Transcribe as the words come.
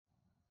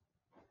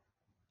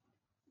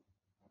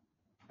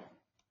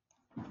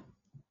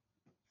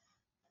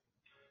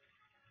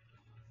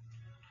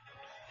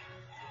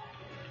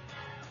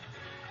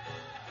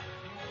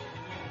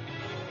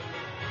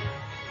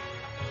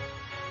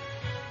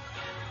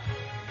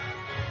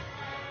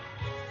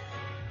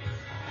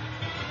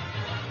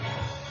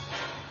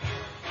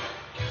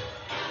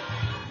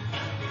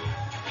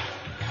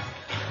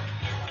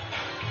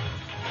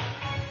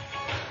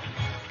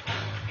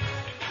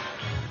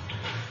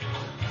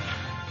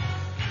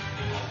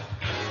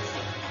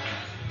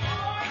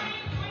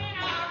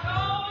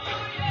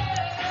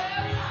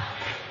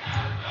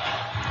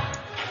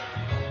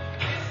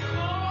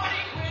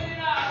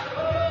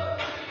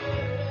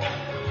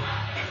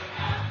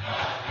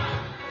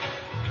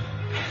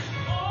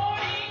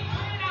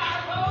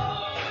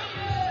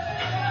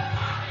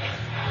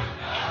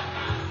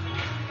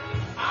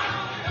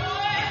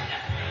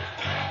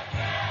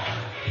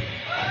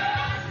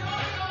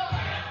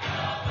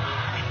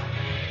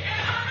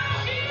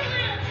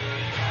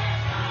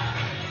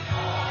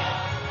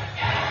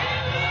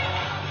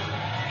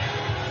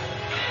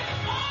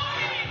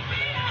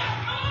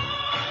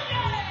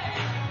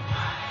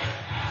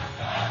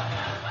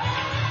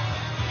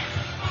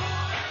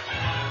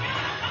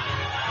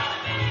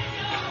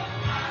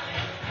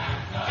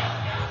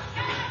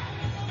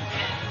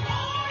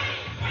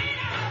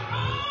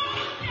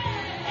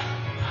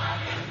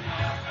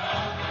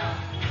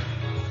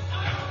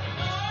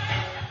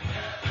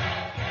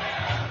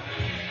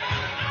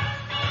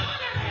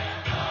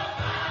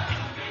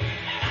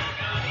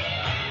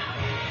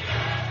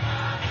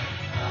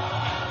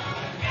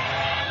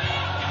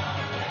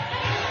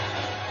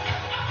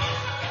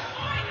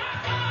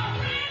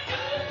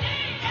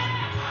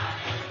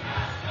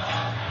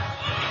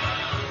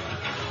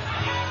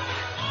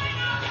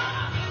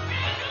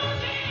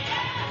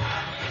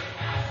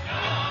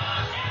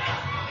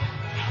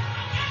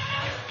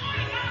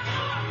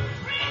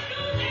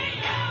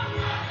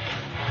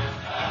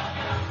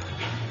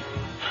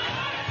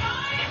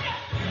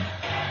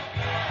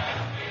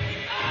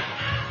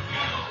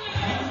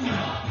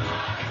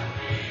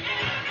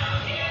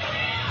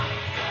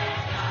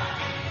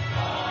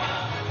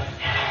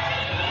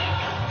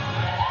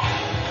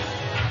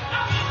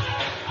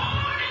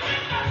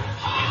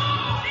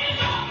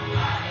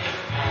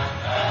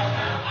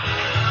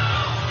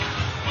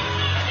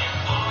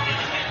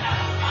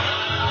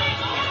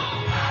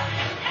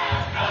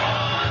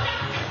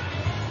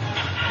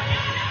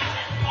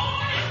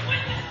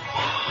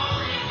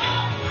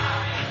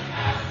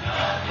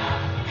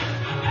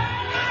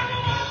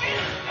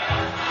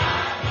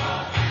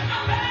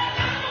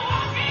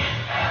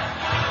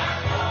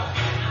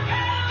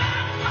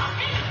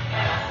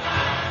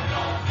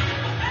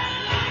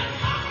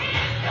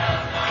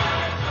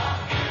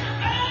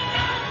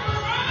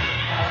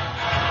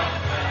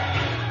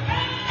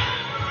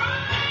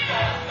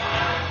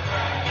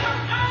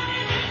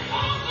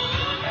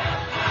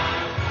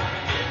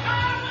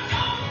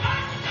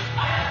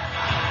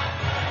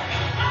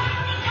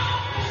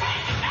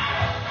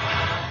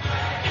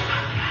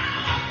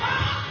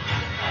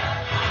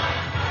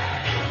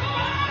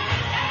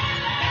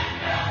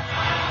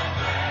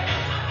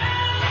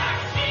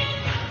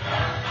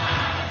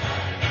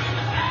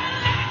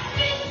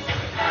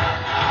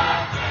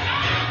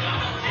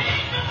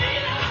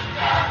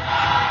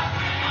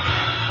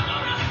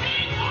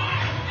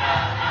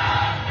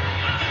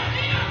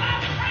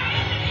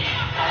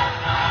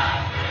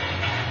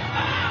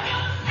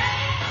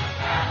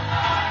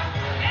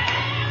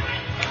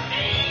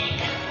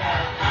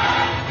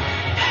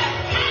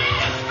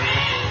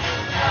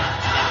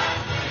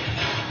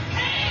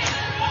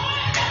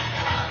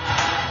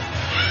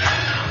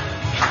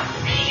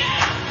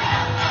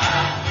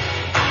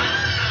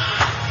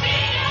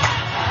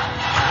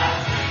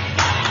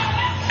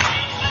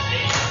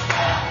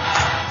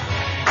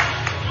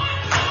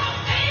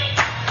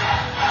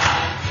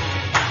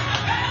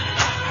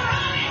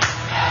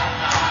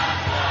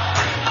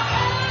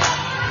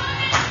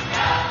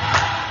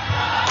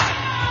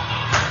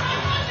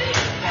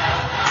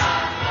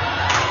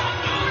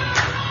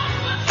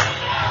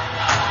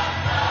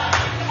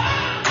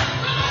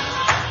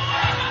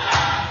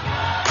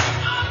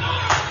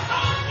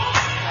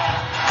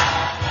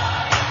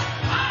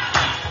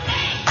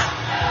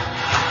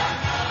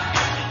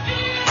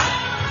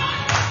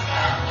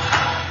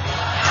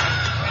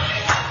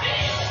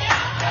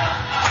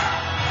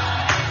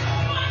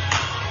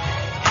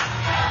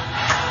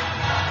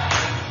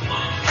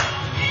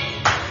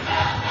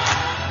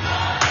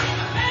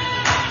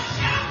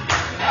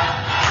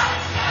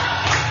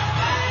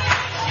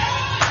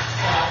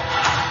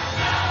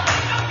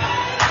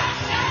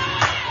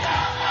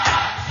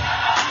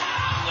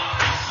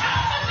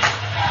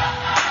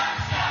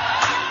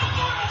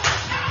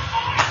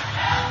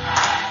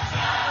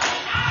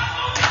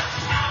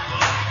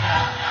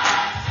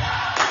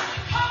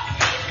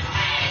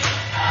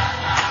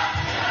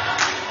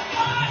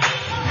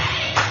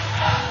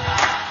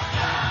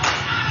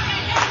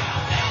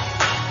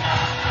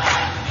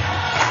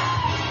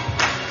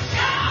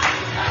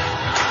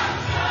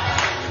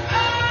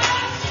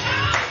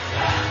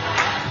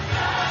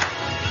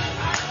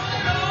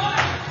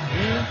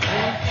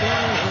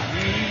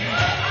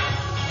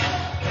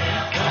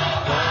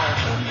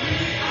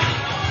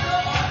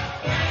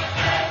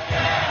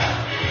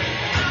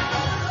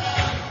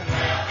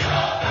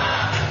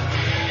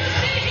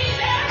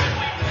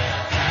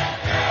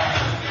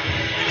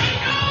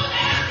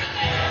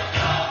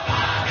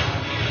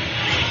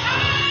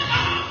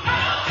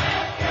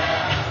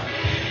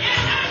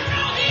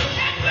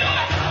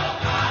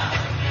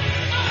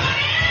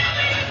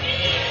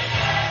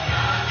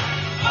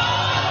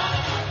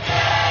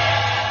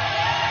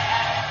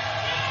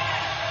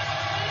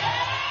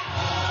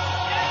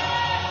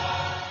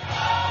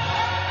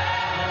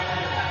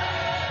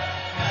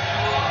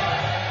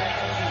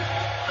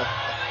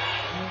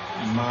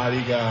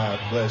Mighty God,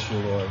 bless you,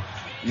 Lord.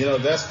 You know,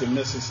 that's the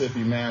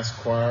Mississippi Mass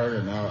Choir,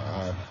 and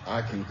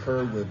I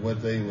concur with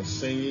what they were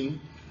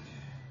singing.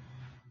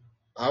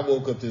 I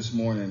woke up this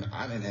morning,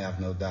 I didn't have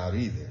no doubt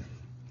either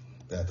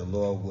that the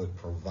Lord would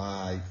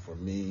provide for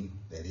me,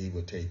 that he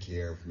would take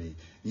care of me.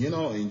 You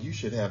know, and you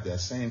should have that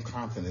same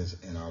confidence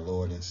in our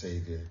Lord and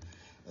Savior,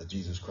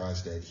 Jesus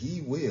Christ, that he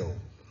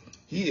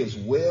is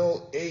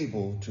well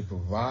able to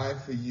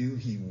provide for you.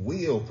 He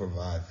will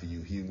provide for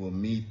you. He will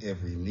meet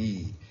every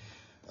need.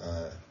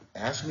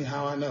 Ask me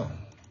how I know.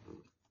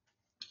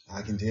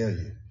 I can tell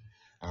you.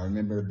 I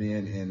remember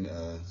being in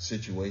a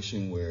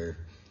situation where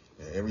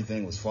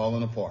everything was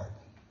falling apart.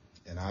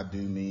 And I do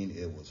mean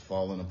it was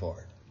falling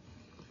apart.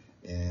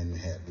 And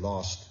had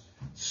lost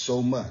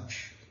so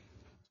much.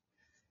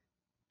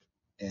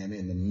 And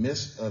in the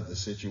midst of the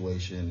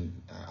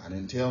situation, I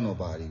didn't tell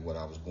nobody what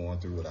I was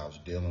going through, what I was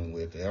dealing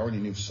with. They already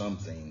knew some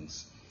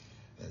things,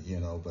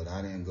 but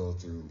I didn't go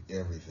through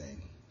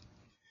everything.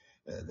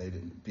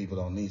 People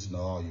don't need to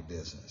know all your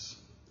business.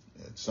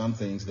 Some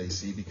things they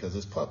see because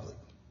it's public.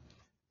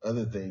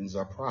 Other things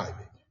are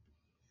private.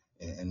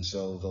 And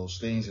so those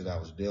things that I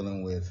was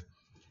dealing with,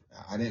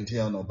 I didn't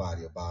tell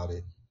nobody about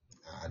it.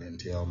 I didn't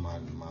tell my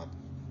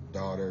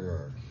daughter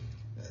or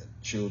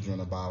children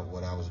about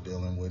what I was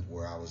dealing with,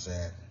 where I was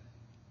at.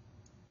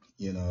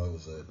 It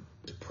was a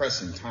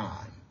depressing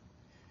time.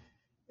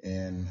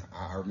 And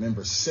I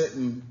remember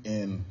sitting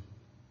in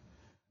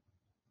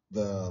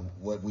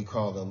what we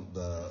call it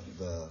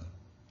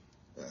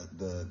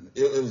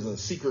was a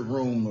secret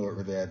room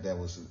that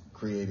was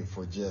created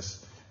for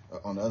just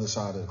on the other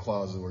side of the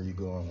closet where you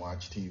go and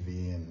watch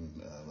TV,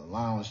 and a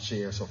lounge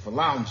chair. So for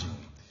lounging,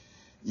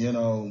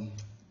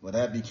 but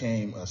that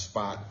became a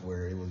spot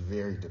where it was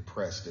very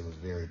depressed. It was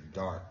very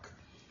dark,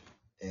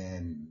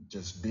 and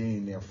just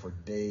being there for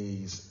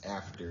days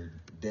after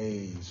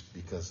days,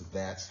 because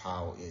that's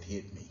how it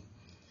hit me.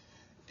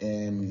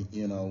 And,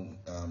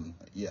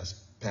 yes,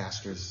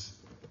 pastors,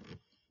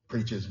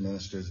 preachers,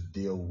 ministers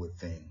deal with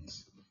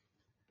things.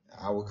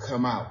 I would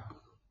come out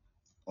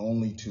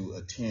only to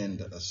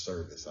attend a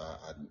service.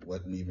 I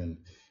wasn't even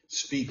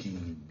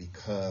speaking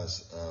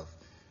because of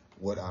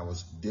what I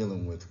was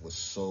dealing with was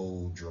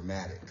so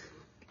dramatic.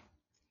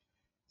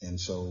 And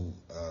so,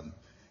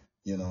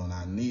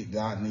 and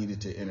God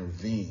needed to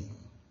intervene.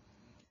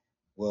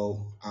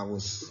 Well,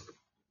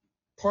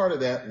 part of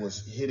that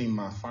was hitting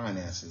my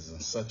finances in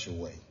such a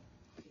way.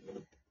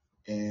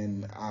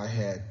 And I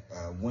had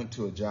went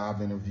to a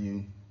job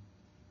interview,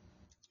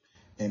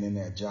 and in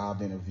that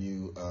job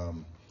interview,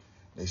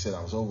 they said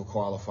I was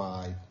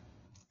overqualified.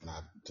 And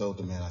I told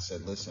the man, I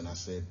said, listen, I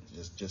said,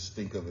 just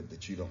think of it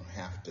that you don't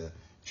have to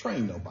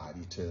train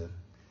nobody to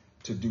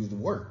do the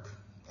work.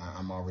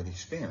 I'm already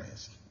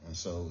experienced. And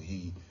so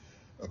he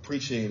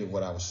appreciated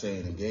what I was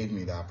saying and gave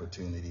me the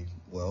opportunity.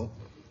 Well,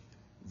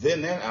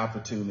 then that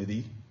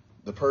opportunity,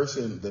 the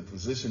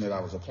position that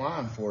I was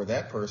applying for,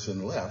 that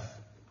person left.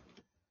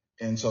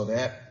 And so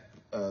that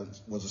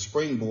was a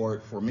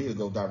springboard for me to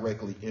go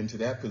directly into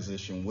that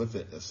position with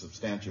a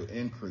substantial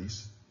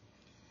increase.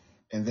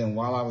 And then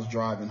while I was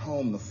driving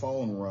home, the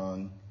phone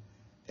rung,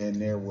 and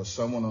there was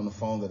someone on the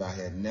phone that I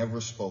had never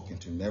spoken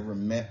to, never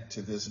met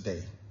to this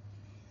day.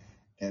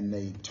 And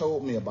they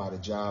told me about a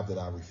job that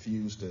I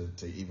refused to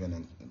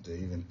even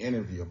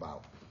interview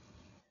about.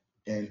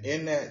 And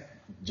in that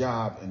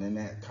job and in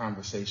that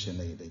conversation,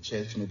 they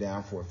chased me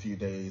down for a few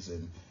days.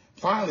 And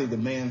finally, the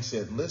man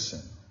said,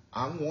 listen,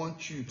 I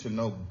want you to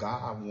know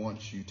God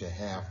wants you to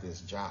have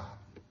this job.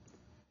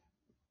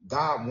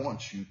 God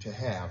wants you to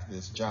have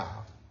this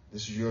job.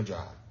 This is your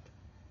job.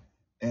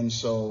 And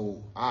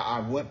so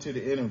I went to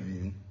the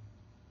interview.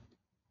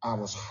 I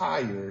was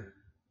hired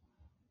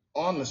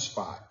on the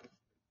spot.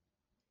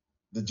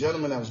 The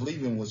gentleman that was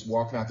leaving was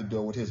walking out the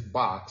door with his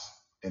box,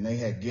 and they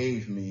had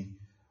gave me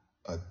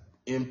an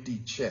empty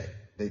check.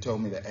 They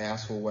told me to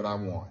ask for what I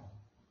want.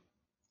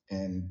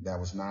 And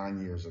that was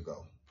 9 years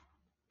ago.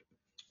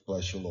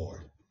 Bless your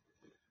Lord.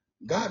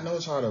 God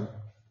knows how to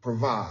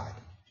provide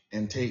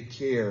and take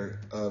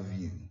care of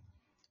you.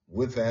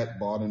 With that,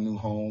 bought a new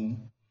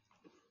home,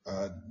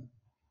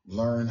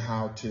 learn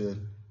how to,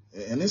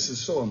 and this is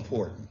so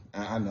important.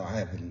 I know I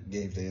haven't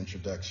gave the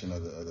introduction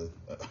of the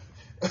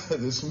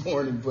this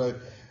morning, but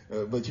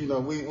we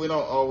don't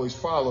always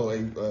follow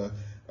a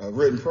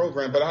written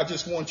program. But I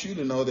just want you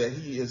to know that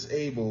He is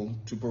able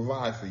to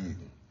provide for you.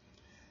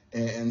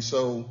 And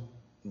so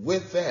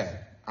with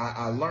that,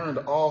 I learned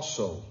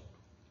also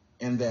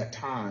in that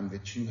time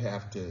that you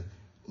have to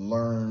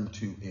learn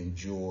to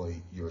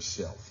enjoy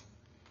yourself.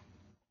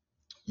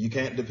 You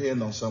can't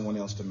depend on someone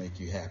else to make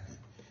you happy.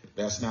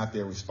 That's not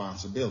their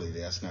responsibility.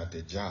 That's not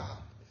their job.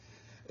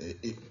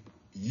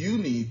 You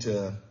need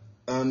to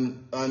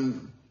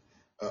open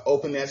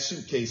that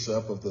suitcase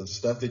up of the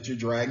stuff that you're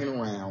dragging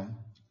around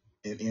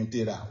and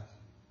empty it out.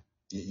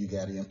 You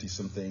got to empty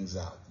some things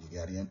out. You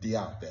got to empty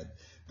out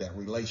that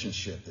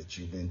relationship that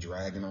you've been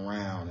dragging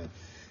around, and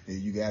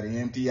you got to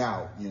empty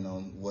out,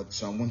 what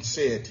someone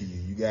said to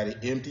you. You got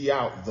to empty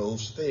out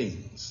those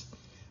things.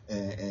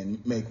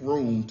 and make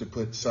room to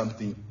put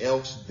something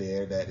else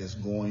there that is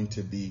going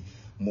to be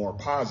more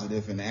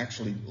positive and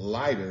actually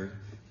lighter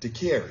to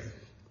carry.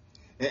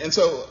 And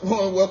so I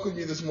want to welcome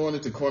you this morning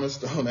to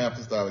Cornerstone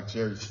Apostolic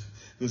Church.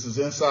 This is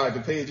Inside the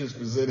Pages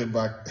presented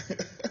by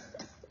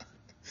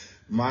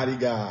Mighty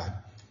God.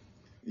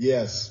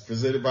 Yes,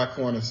 presented by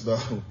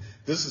Cornerstone.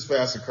 This is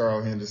Pastor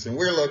Carl Henderson.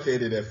 We're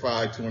located at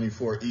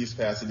 524 East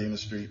Pasadena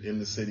Street in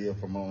the city of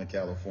Pomona,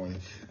 California.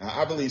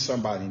 I believe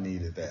somebody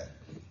needed that.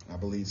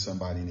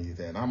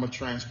 I'm a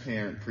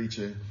transparent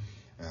preacher.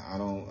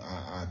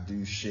 I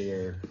do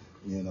share,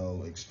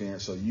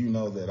 experience. So you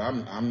know that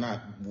I'm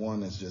not one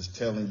that's just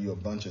telling you a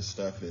bunch of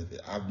stuff.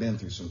 I've been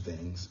through some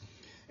things,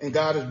 and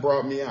God has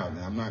brought me out.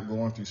 Now I'm not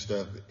going through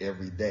stuff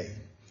every day.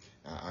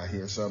 I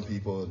hear some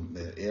people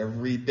that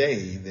every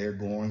day they're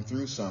going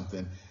through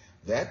something.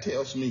 That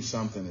tells me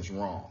something is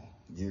wrong.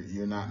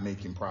 You're not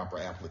making proper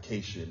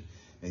application,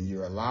 and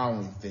you're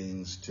allowing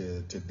things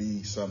to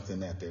be something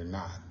that they're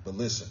not. But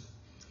listen,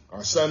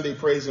 our Sunday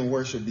praise and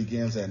worship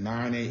begins at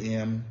 9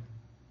 a.m.,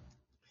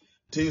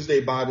 Tuesday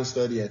Bible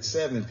study at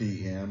 7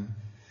 p.m.,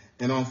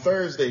 and on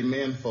Thursday,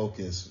 Men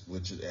Focus,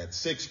 which is at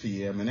 6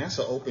 p.m., and that's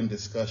an open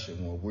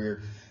discussion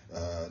where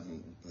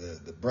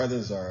the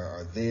brothers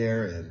are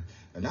there, and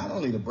not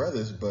only the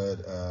brothers,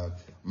 but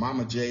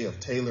Mama J of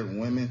Tailored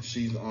Women.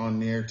 She's on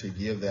there to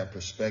give that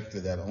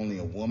perspective that only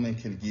a woman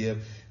can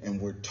give,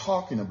 and we're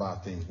talking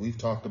about things. We've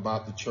talked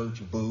about the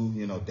church boo,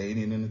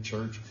 dating in the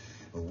church.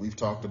 We've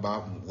talked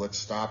about what's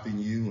stopping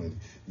you and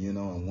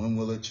when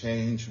will it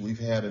change. We've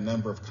had a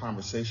number of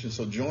conversations.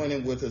 So join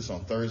in with us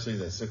on Thursdays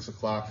at 6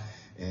 o'clock.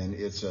 And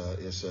it's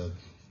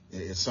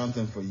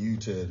something for you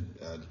to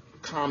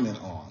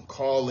comment on,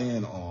 call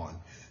in on.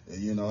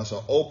 It's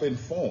an open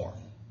forum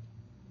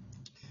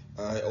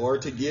or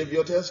to give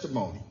your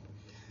testimony.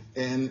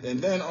 And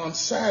then on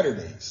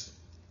Saturdays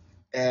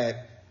at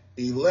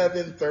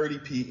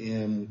 11:30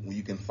 p.m.,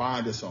 you can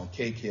find us on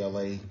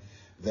KKLA.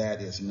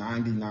 That is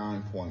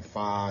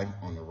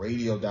 99.5 on the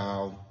radio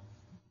dial,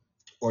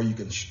 or you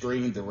can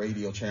stream the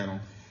radio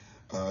channel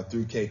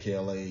through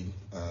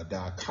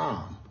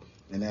KKLA.com.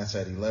 And that's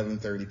at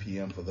 11:30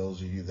 p.m. for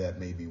those of you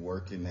that may be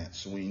working that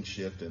swing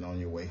shift and on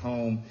your way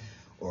home,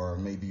 or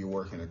maybe you're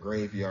working a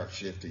graveyard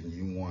shift and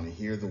you want to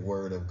hear the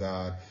word of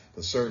God.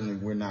 But certainly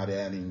we're not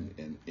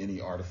adding any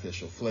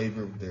artificial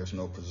flavor. There's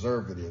no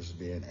preservatives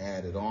being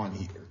added on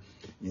here.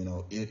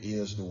 It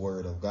is the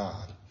word of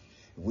God.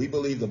 We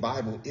believe the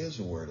Bible is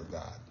the word of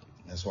God.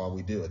 That's why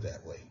we do it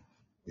that way.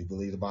 We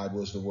believe the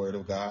Bible is the word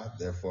of God.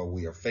 Therefore,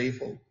 we are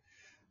faithful.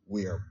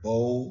 We are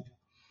bold.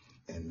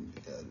 And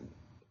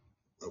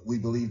we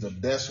believe the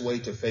best way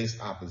to face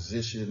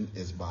opposition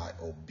is by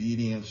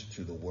obedience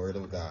to the word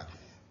of God.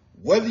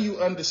 Whether you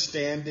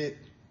understand it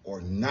or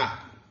not,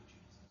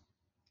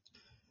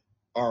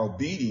 our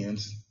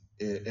obedience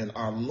and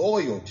our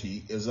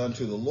loyalty is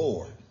unto the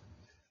Lord.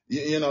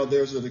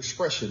 There's an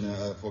expression,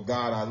 for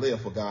God I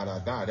live, for God I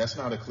die. That's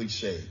not a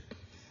cliche.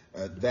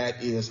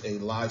 That is a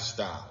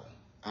lifestyle.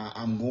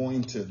 I'm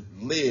going to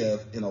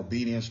live in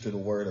obedience to the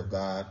word of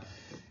God.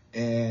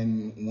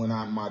 And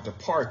my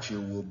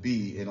departure will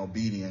be in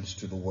obedience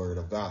to the word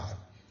of God.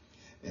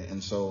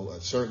 And so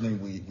certainly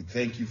we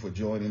thank you for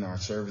joining our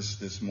service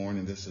this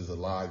morning. This is a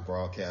live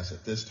broadcast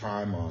at this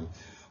time on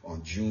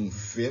June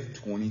 5th,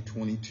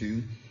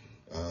 2022.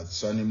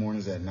 Sunday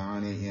mornings at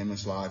 9 a.m.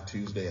 is live.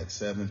 Tuesday at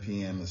 7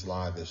 p.m. is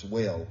live as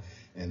well.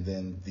 And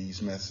then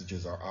these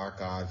messages are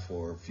archived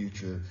for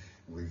future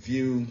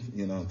review.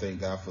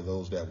 Thank God for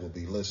those that will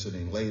be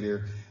listening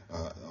later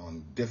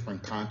on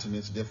different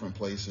continents, different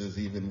places,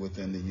 even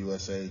within the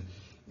USA.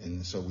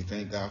 And so we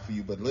thank God for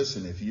you. But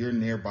listen, if you're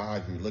nearby,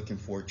 if you're looking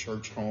for a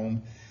church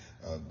home,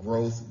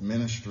 growth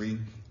ministry,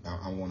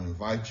 I want to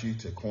invite you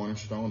to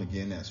Cornerstone.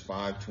 Again, that's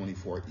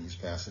 524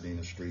 East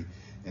Pasadena Street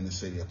in the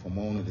city of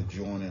Pomona to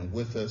join in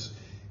with us.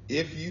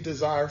 If you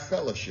desire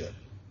fellowship,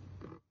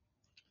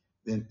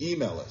 then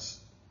email us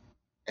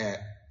at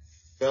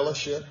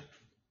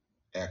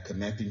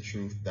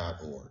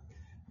fellowship@connectingtruth.org.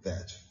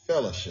 That's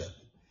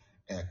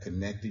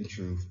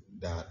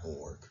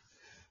fellowship@connectingtruth.org.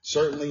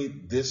 Certainly,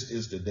 this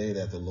is the day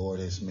that the Lord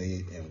has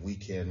made, and we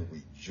can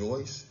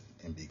rejoice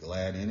and be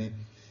glad in it.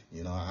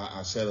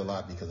 I said a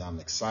lot because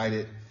I'm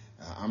excited.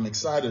 I'm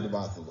excited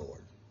about the Lord.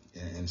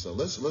 And so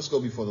let's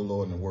go before the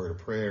Lord in a word of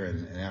prayer.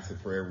 And after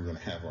prayer, we're going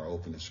to have our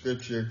opening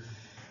scripture.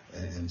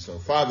 And so,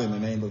 Father, in the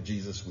name of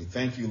Jesus, we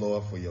thank you,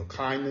 Lord, for your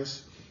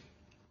kindness.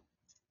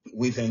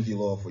 We thank you,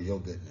 Lord, for your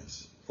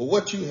goodness, for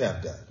what you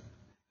have done.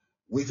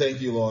 We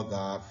thank you, Lord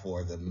God,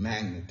 for the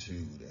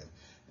magnitude and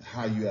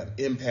how you have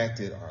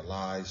impacted our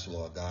lives,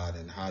 Lord God,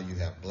 and how you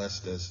have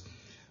blessed us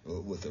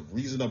with a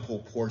reasonable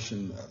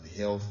portion of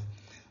health.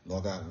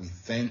 Lord God, we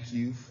thank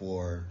you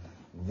for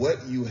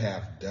what you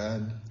have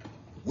done.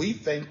 We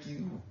thank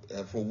you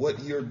for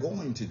what you're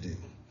going to do.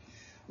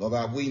 Lord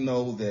God, we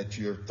know that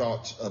your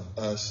thoughts of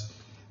us,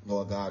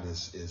 Lord God,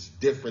 is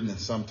different than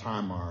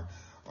sometime our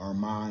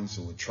minds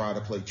would try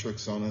to play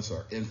tricks on us.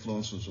 Our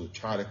influences would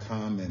try to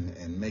come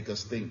and make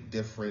us think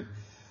different.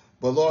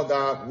 But Lord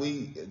God,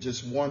 we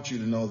just want you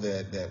to know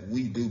that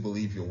we do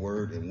believe your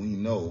word, and we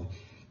know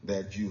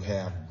that you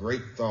have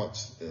great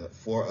thoughts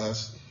for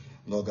us,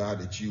 Lord God,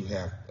 that you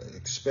have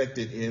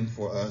expected in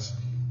for us.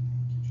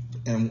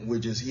 And we're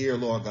just here,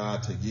 Lord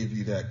God, to give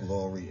you that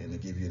glory and to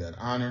give you that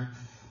honor,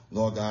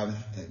 Lord God,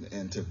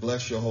 and to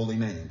bless your holy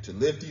name, to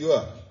lift you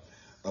up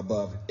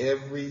above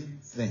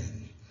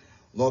everything.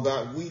 Lord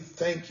God, we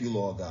thank you,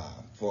 Lord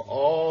God, for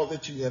all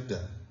that you have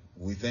done.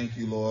 We thank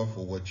you, Lord,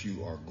 for what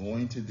you are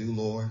going to do,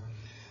 Lord.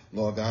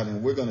 Lord God,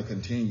 and we're going to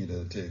continue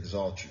to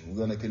exalt you. We're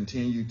going to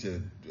continue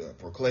to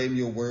proclaim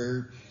your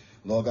word,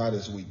 Lord God,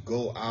 as we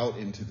go out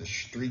into the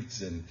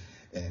streets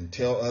and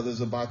tell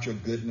others about your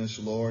goodness,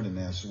 Lord, and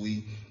as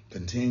we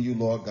continue,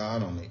 Lord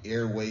God, on the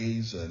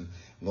airways and,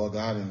 Lord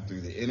God, and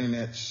through the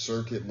internet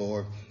circuit,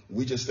 Lord,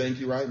 we just thank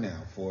you right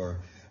now for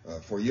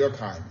your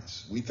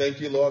kindness. We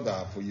thank you, Lord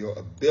God, for your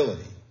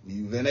ability.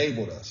 You've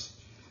enabled us,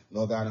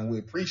 Lord God, and we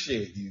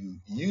appreciate you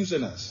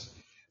using us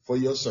for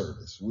your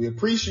service. We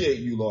appreciate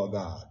you, Lord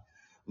God,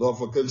 Lord,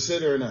 for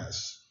considering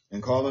us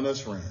and calling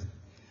us friend,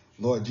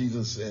 Lord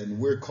Jesus, and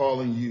we're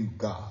calling you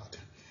God.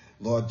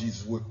 Lord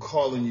Jesus, we're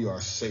calling you our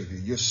Savior.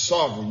 You're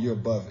sovereign. You're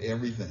above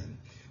everything.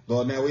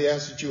 Lord, now we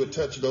ask that you would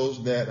touch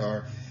those that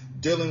are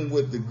dealing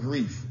with the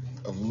grief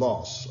of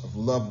loss of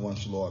loved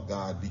ones, Lord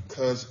God,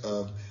 because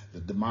of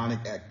the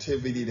demonic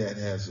activity that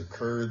has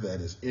occurred,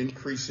 that is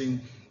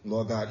increasing,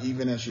 Lord God,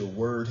 even as your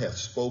word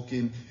has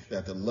spoken,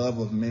 that the love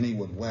of many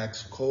would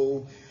wax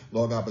cold,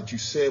 Lord God, but you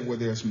said where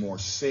there's more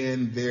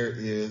sin, there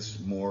is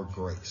more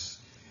grace,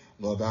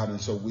 Lord God,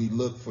 and so we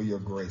look for your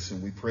grace,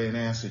 and we pray and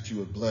ask that you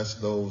would bless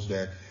those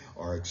that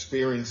are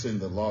experiencing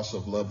the loss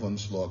of loved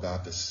ones, Lord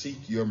God, to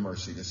seek your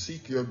mercy, to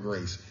seek your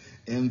grace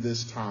in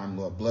this time,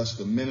 Lord. Bless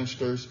the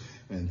ministers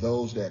and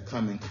those that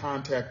come in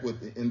contact with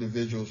the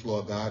individuals,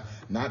 Lord God,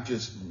 not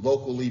just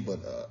locally, but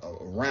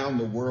around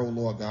the world,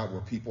 Lord God,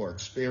 where people are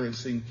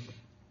experiencing,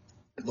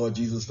 Lord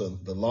Jesus,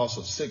 the loss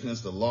of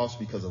sickness, the loss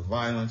because of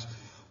violence.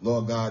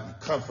 Lord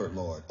God, comfort,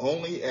 Lord,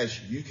 only as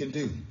you can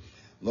do.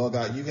 Lord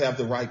God, you have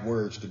the right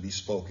words to be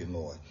spoken,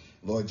 Lord.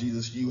 Lord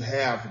Jesus, you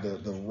have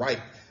the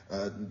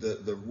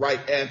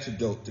right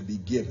antidote to be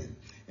given.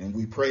 And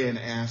we pray and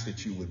ask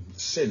that you would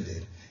send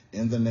it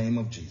in the name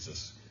of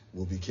Jesus.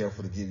 We'll be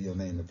careful to give your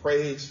name the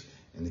praise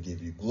and to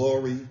give you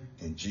glory.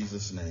 In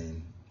Jesus'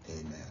 name,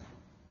 amen.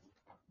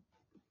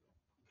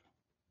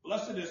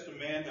 Blessed is the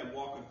man that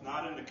walketh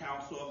not in the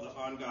counsel of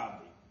the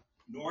ungodly,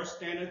 nor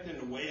standeth in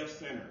the way of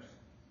sinners,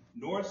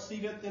 nor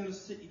sitteth in the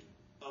seat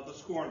of the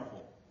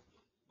scornful.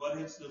 But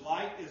his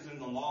delight is in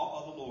the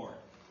law of the Lord.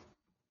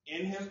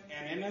 In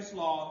his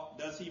law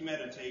does he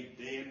meditate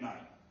day and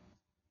night.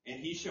 And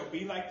he shall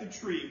be like the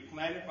tree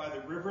planted by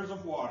the rivers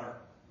of water,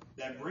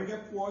 that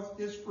bringeth forth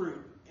his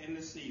fruit in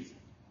the season.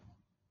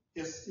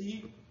 His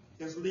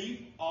leaf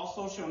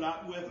also shall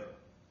not wither,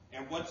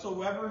 and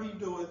whatsoever he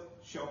doeth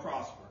shall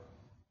prosper.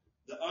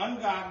 The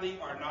ungodly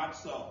are not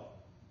so,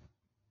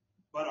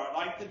 but are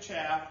like the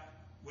chaff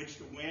which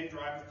the wind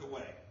driveth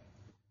away.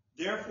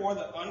 Therefore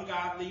the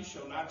ungodly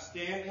shall not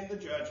stand in the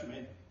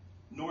judgment,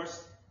 nor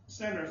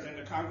sinners in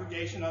the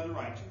congregation of the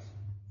righteous.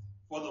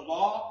 For the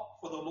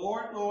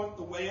Lord knoweth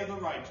the way of the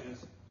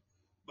righteous,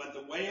 but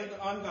the way of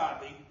the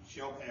ungodly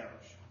shall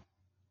perish.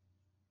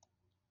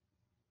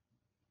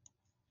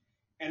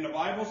 And the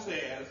Bible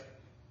says,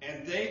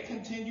 and they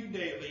continued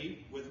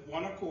daily with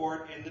one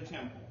accord in the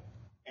temple,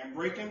 and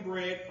breaking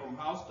bread from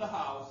house to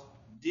house,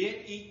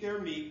 did eat their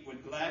meat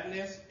with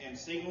gladness and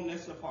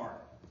singleness of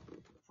heart,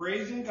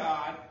 praising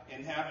God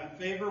and having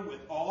favor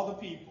with all the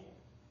people.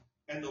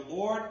 And the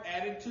Lord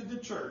added to the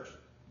church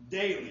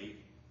daily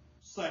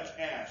such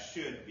as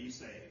should be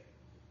saved.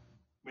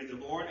 May the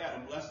Lord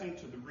add a blessing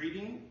to the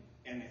reading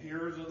and the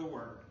hearers of the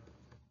word.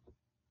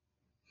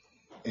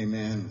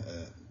 Amen.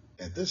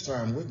 At this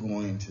time, we're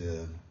going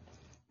to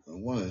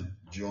want to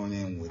join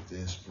in with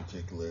this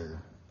particular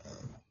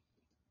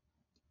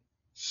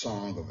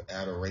song of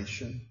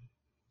adoration,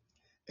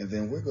 and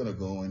then we're going to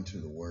go into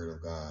the Word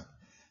of God.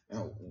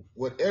 Now,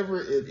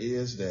 whatever it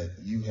is that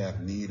you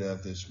have need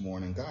of this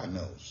morning, God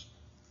knows.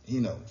 He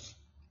knows.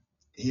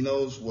 He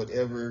knows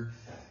whatever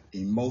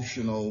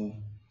emotional,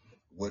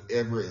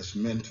 whatever is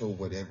mental,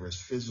 whatever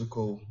is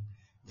physical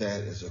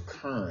that is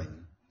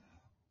occurring.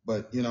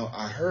 But,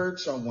 I heard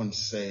someone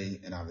say,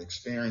 and I've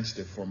experienced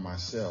it for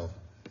myself,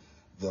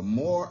 the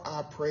more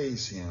I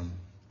praise him,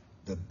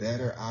 the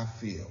better I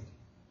feel.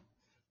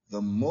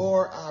 The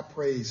more I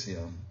praise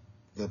him,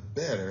 the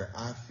better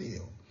I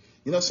feel.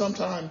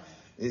 Sometimes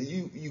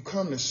you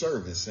come to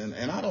service,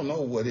 and I don't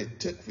know what it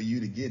took for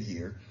you to get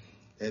here.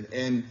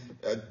 And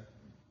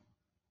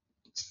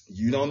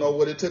you don't know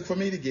what it took for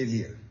me to get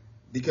here,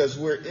 because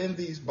we're in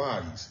these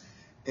bodies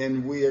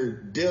and we're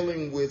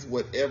dealing with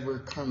whatever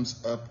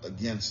comes up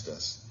against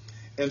us.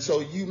 And so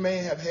you may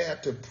have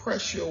had to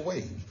press your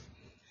way.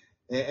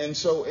 And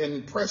so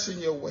in pressing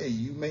your way,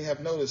 you may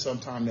have noticed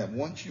sometime that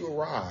once you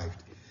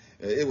arrived,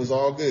 it was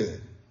all good.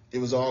 It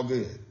was all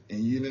good. And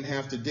you didn't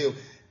have to deal.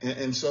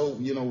 And so,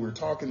 we're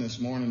talking this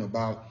morning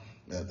about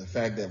The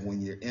fact that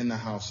when you're in the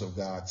house of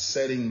God,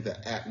 setting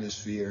the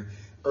atmosphere,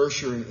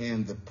 ushering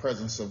in the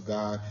presence of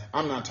God.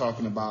 I'm not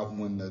talking about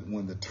when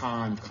the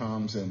time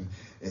comes and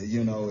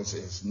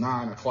it's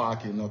 9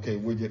 o'clock and okay,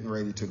 we're getting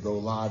ready to go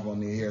live on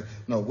the air.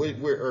 No,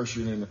 we're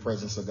ushering in the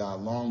presence of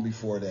God long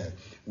before that.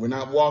 We're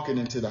not walking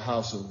into the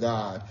house of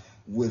God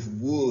with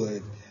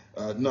wood.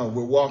 No,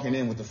 we're walking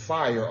in with the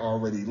fire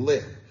already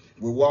lit.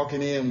 We're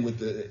walking in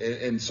with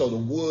and so the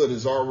wood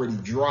is already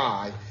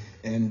dry.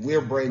 And we're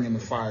bringing the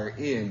fire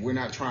in. We're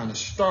not trying to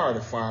start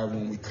a fire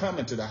when we come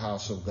into the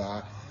house of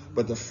God,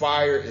 but the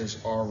fire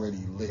is already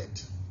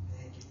lit.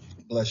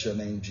 Bless your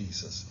name,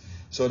 Jesus.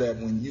 So that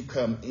when you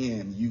come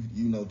in,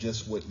 you know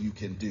just what you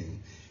can do.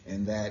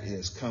 And that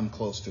is come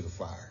close to the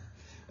fire.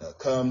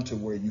 Come to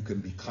where you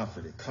can be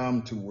comforted.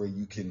 Come to where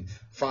you can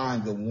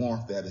find the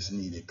warmth that is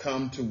needed.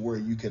 Come to where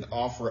you can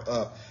offer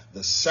up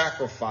the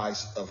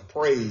sacrifice of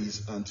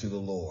praise unto the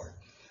Lord.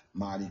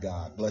 Mighty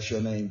God. Bless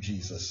your name,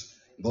 Jesus.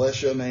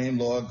 Bless your name,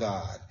 Lord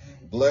God.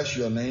 Bless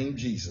your name,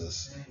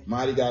 Jesus.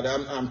 Mighty God,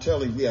 I'm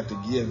telling you, we have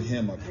to give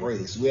him a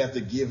praise. We have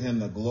to give him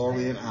the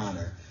glory and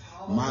honor.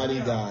 Mighty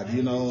God,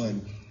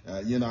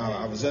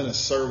 I was in a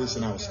service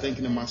and I was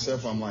thinking to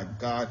myself, I'm like,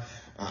 God,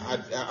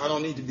 I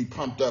don't need to be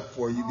pumped up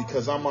for you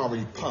because I'm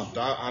already pumped.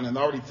 I done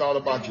already thought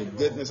about your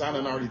goodness. I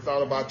done already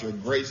thought about your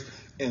grace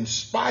in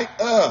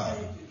spite of.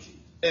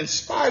 It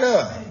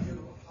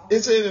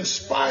said in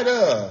spite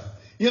of.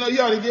 You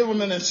ought to give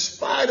him an in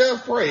spite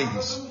of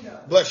praise.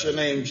 Bless your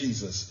name,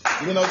 Jesus.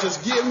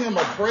 Just give him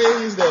a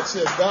praise that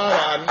says, God,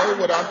 I know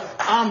what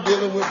I'm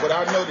dealing with, but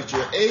I know that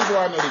you're able.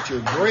 I know that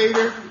you're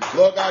greater.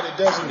 Lord God, it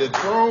doesn't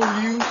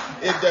dethrone you.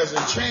 It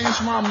doesn't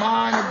change my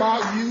mind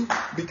about you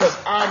because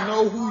I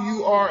know who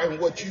you are and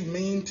what you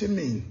mean to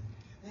me.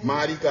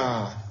 Mighty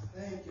God.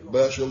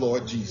 Bless your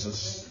Lord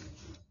Jesus.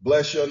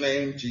 Bless your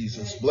name,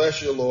 Jesus.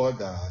 Bless your Lord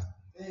God.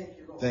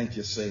 Thank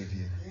you,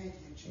 Savior.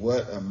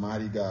 What a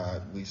mighty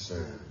God we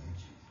serve.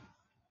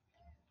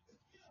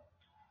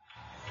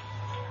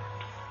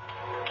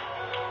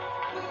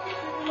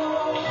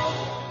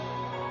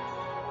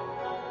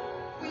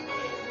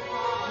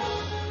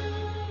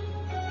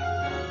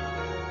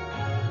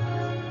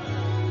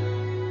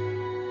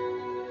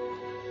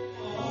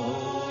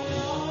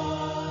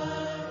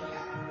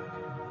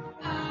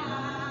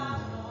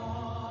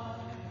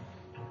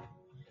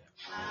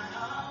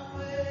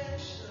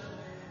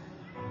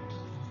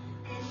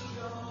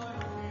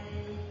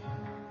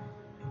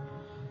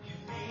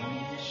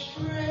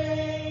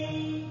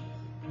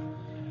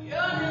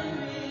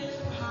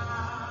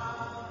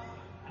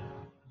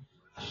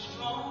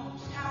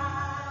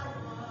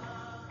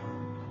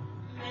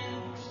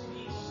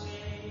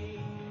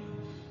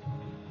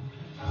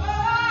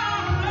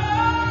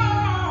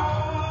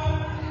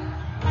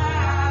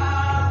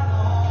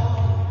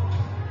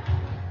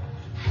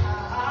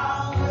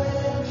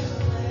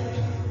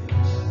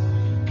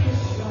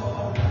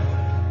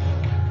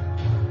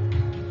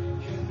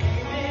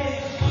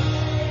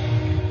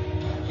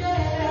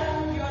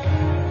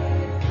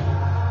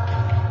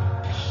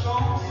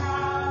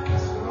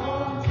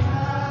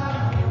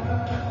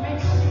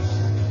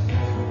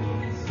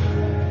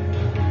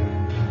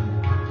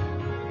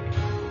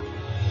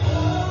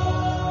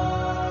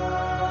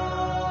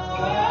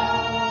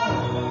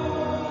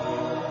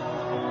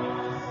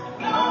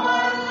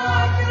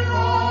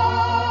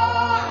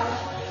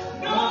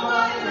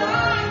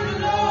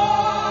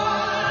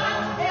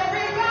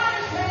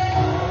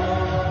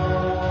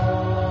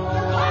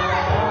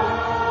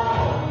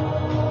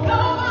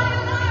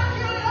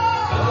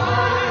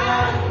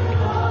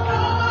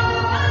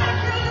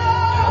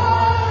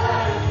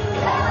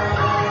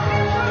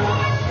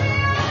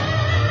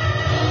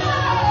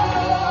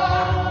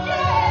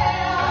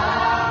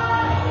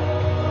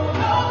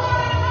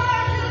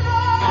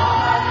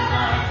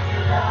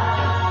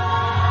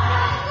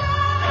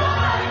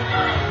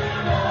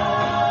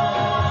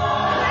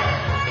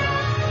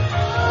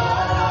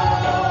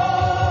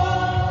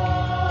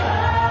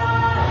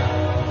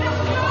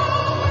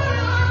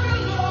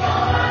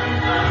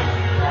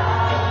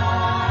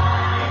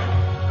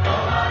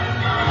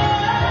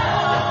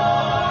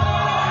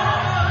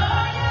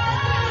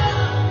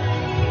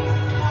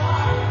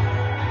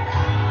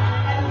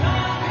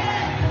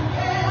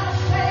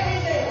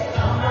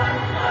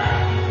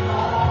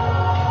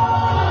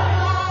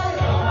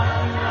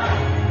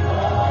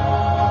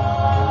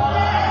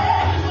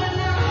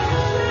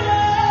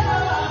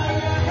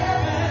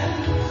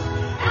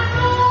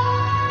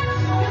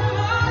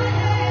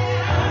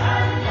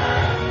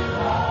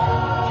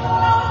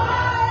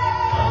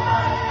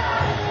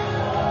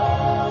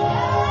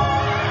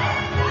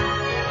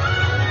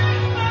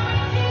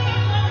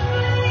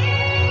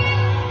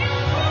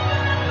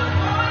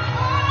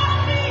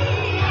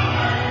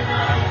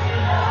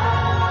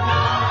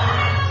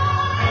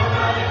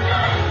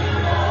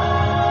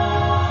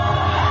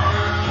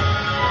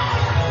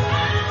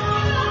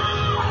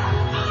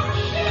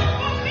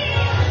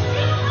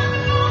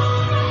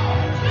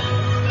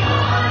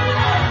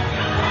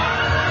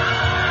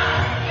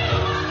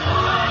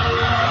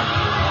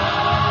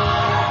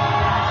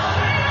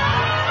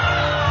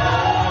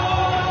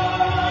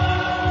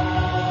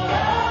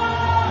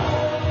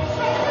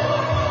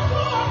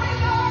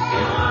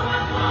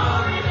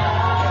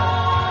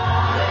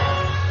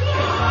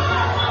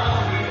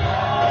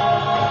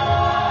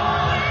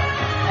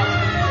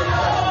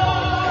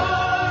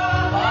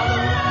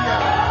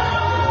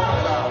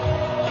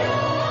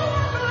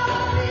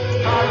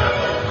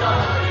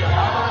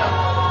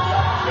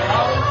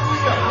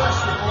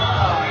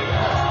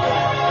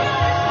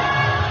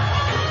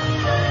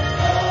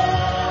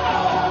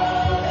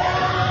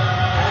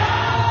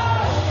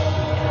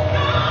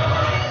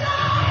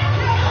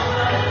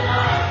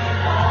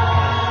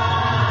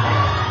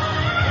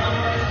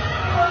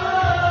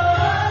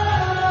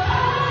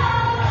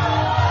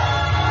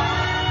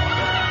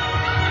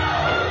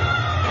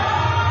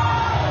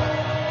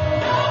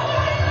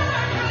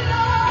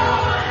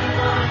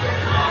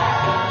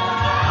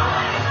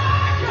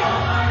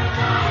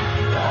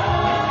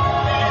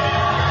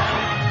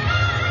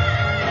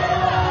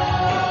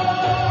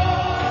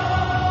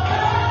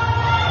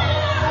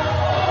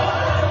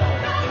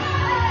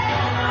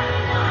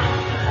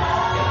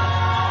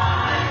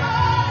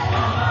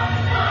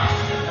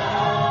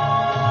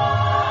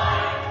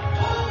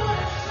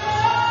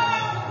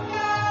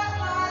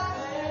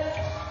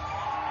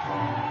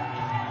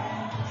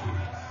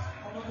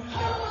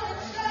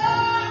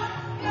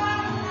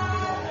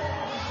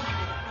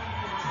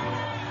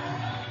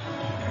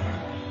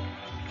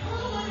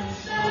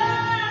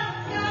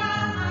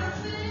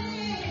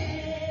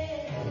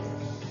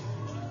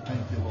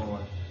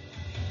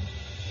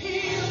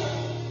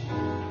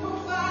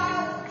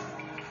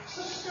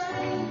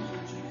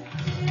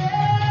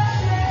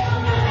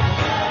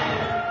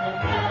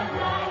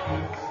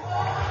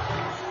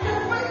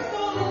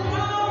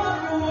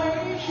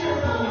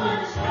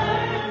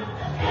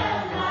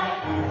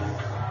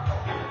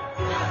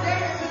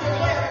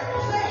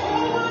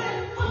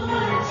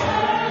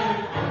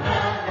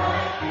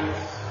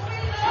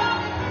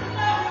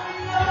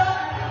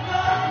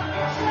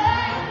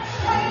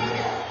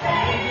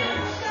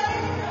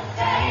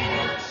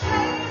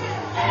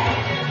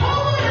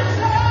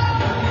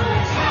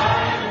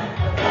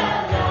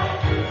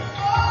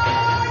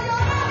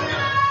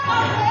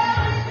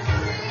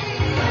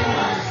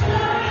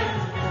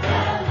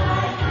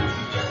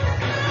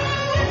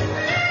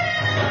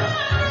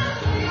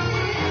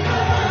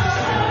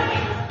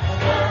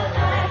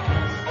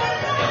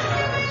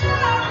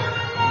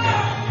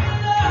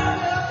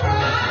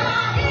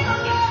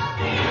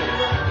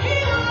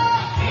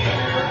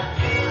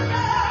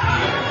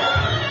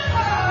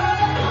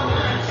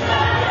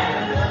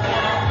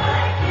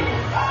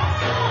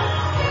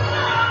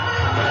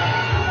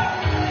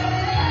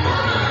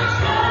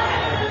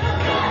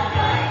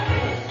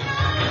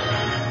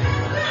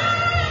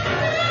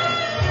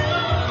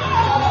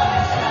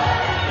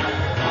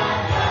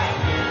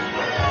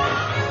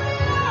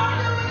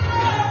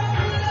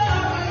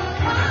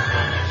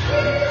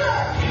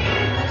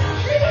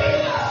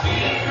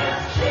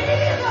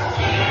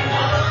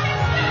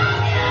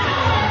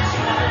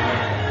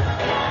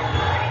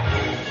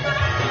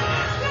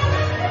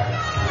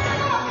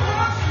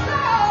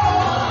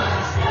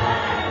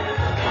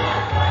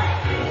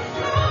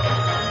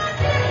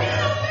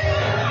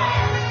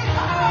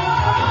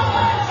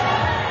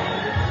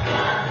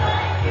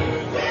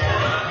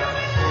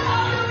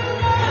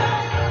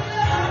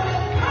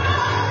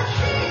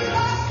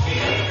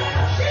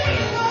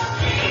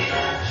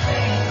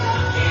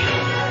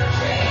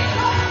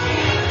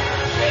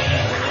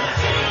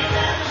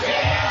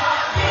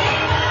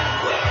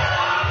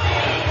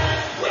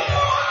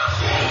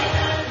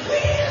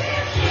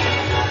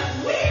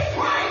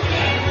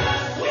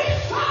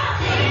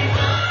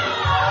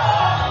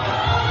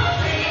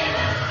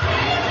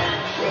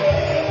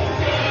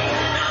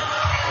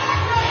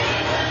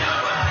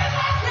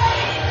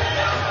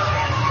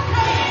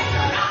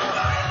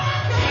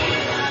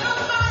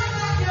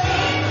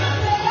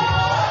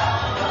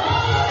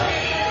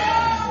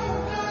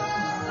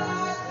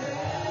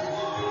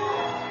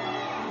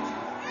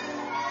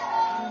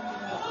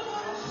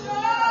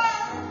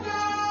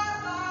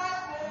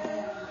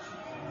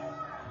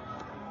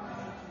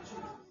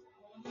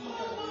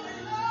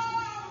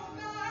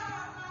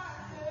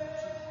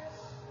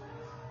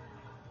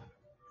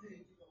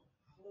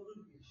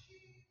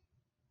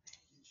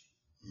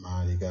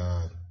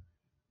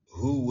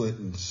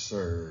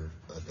 serve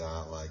a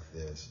God like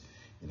this.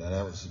 You know,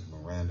 that was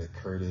Miranda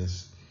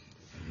Curtis.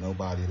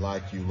 Nobody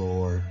like you,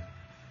 Lord.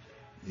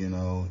 You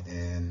know,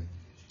 and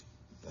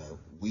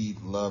we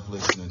love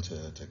listening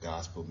to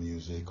gospel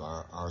music.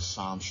 Our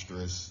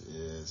songstress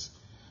is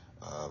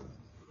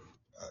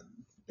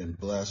been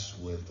blessed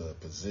with a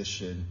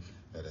position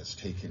that has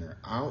taken her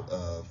out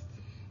of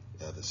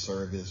the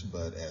service,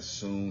 but as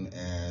soon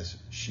as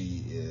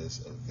she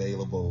is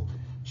available,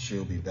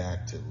 she'll be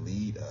back to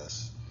lead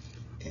us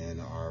in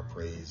our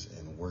praise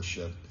and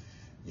worship,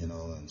 you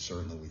know, and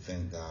certainly we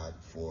thank God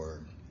for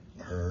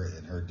her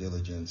and her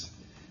diligence,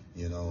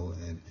 you know,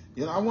 and,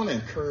 you know, I want to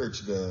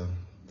encourage the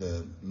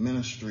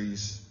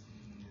ministries.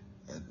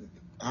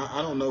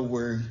 I don't know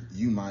where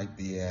you might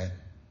be at,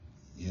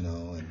 you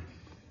know, and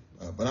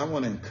but I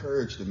want to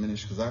encourage the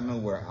ministry because I know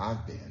where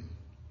I've been.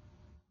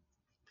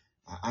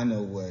 I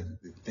know what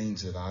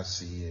things that I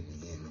see and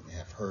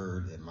have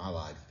heard in my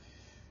life,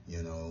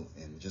 you know,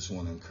 and just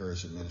want to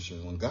encourage the ministry.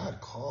 When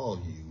God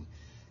called you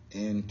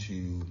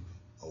into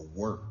a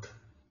work,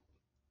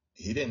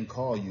 he didn't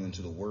call you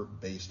into the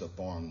work based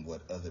upon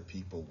what other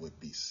people would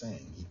be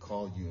saying. He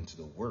called you into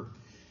the work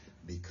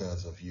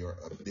because of your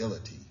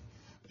ability,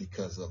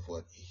 because of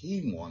what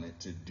he wanted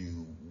to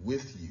do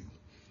with you.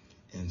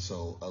 And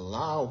so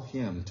allow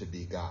him to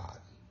be God.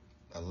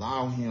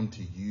 Allow him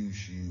to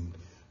use you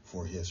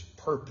for his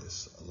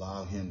purpose.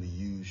 Allow him to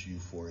use you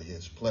for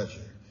his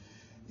pleasure.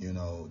 You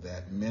know,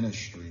 that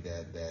ministry,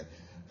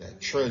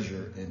 that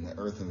treasure in the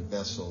earthen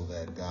vessel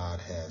that God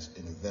has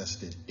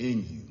invested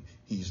in you.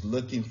 He's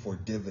looking for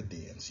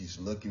dividends. He's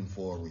looking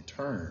for a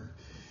return.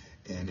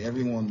 And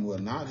everyone will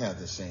not have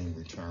the same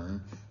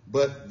return,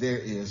 but there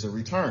is a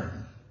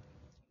return.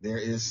 There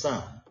is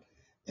some.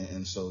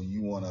 And so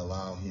you want to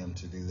allow him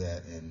to do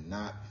that and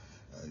not,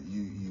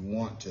 you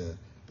want to,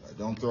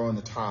 don't throw in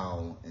the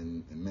towel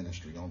in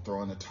ministry. Don't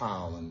throw in the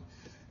towel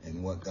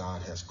in what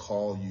God has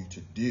called you to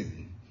do.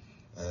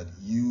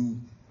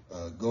 You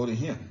go to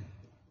him.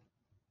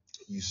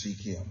 You seek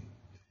him.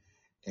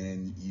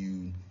 And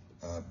you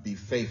be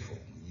faithful.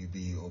 You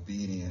be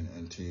obedient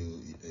until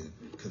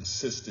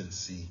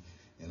consistency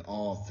in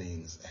all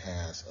things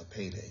has a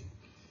payday.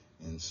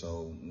 And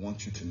so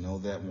want you to know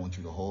that, want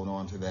you to hold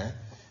on to that.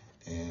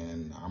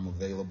 And I'm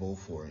available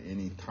for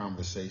any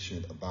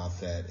conversation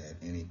about that at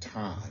any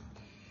time.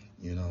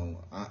 You know,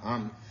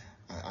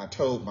 I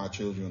told my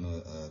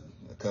children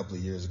a couple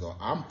of years ago,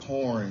 I'm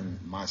pouring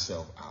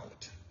myself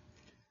out.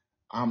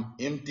 I'm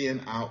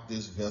emptying out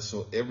this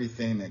vessel.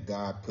 Everything that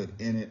God put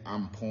in it,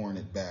 I'm pouring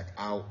it back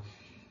out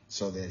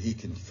so that he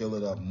can fill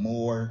it up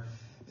more.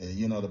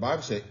 You know, the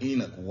Bible said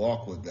Enoch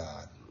walked with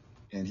God,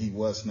 and he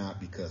was not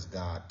because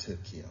God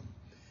took him.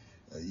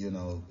 You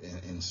know,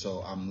 and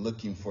so I'm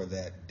looking for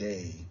that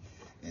day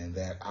and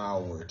that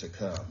hour to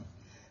come.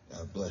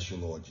 Bless you,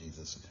 Lord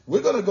Jesus.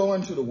 We're going to go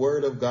into the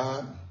Word of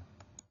God.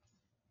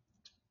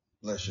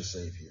 Bless your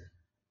Savior.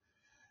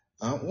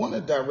 I want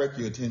to direct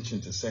your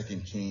attention to 2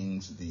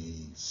 Kings,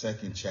 the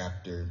second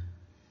chapter.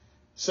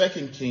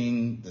 2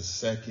 Kings, the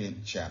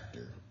second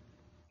chapter.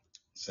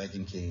 2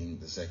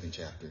 Kings, the second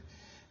chapter.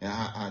 Now,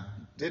 I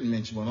didn't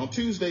mention, but on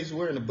Tuesdays,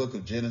 we're in the book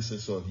of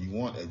Genesis, so if you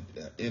want an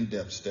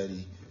in-depth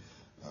study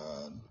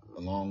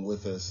along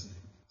with us,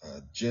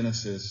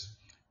 Genesis,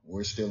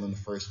 we're still in the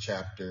first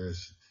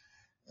chapters,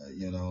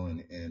 you know,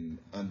 and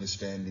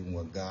understanding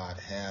what God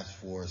has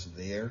for us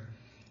there.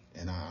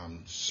 And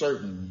I'm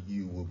certain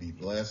you will be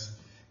blessed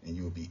and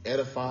you will be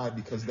edified,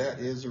 because that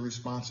is the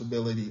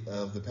responsibility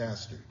of the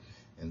pastor,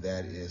 and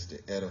that is to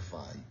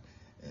edify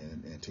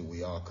and until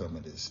we all come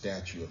into the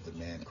stature of the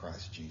man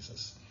Christ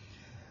Jesus.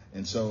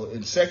 And so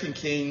in 2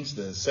 Kings,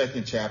 the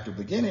second chapter,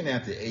 beginning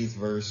at the 8th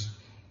verse,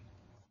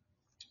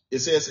 it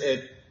says,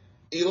 "And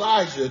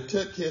Elijah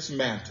took his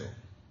mantle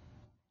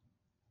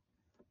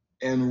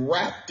and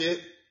wrapped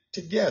it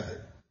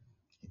together."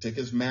 He took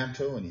his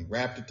mantle and he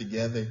wrapped it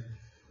together,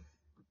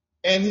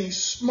 and he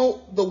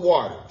smote the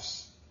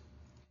waters,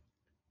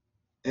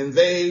 and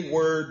they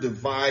were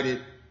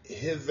divided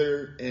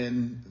hither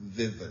and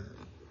thither.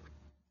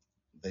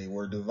 They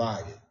were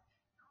divided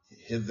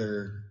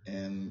hither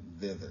and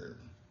thither,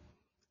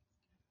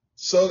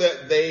 so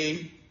that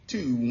they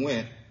too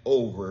went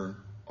over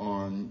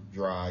on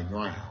dry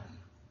ground.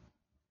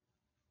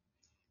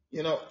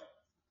 You know,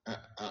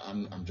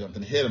 I'm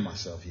jumping ahead of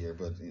myself here,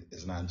 but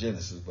it's not in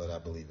Genesis, but I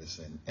believe it's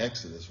in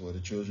Exodus, where the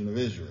children of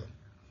Israel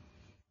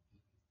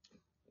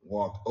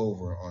walked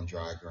over on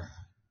dry ground.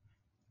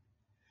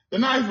 The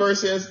 9th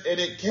verse says, "And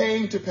it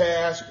came to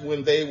pass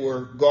when they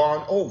were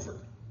gone over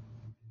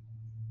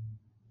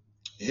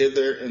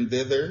hither and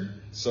thither,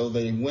 so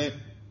they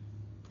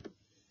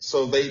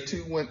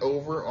too went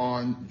over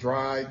on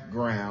dry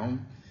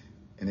ground.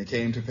 And it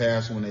came to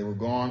pass when they were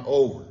gone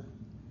over,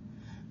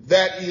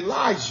 that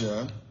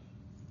Elijah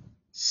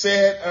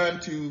said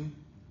unto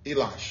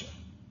Elisha,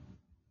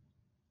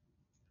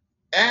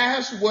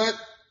 Ask what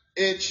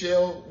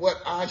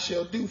I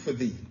shall do for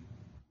thee."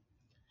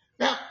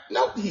 Now,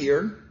 note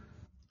here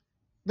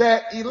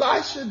that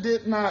Elijah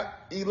did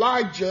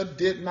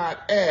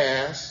not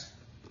ask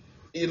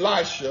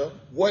Elisha,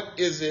 what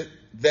is it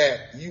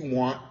that you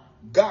want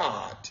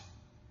God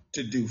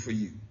to do for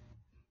you?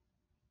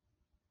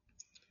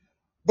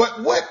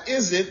 But what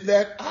is it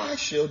that I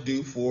shall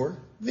do for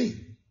thee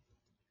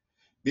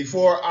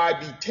before I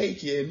be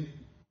taken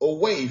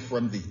away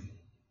from thee?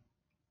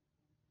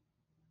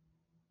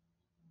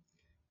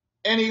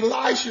 And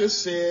Elisha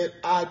said,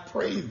 I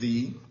pray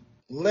thee,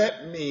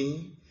 let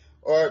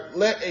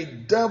a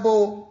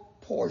double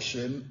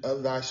portion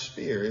of thy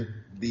spirit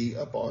be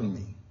upon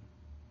me.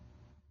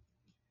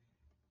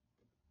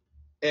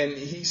 And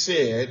he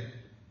said,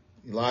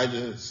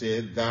 Elijah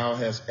said, thou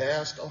hast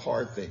asked a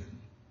hard thing.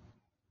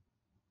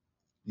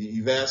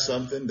 You've asked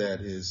something that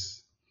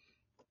is,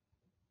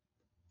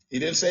 he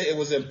didn't say it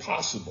was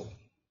impossible.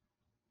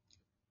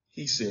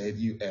 He said,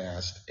 you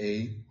asked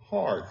a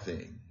hard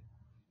thing.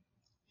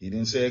 He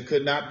didn't say it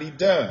could not be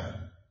done.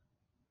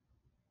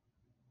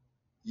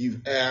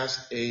 You've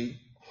asked a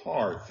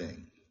hard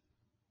thing.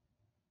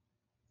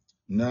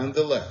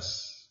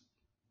 Nonetheless,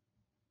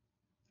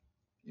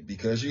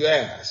 because you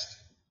asked,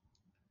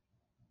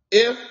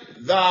 if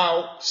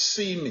thou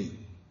see me.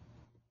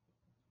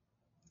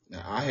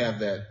 Now I have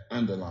that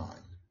underlined.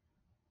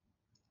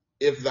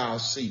 If thou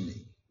see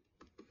me.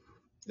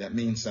 That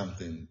means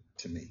something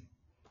to me.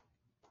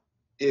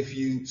 If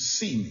you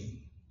see me,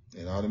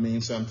 it ought to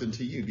mean something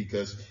to you,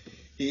 because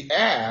he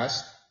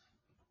asked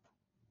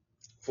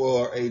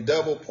for a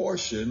double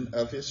portion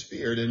of his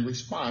spirit in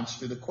response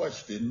to the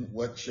question,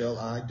 what shall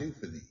I do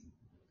for thee?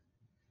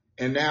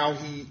 And now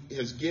he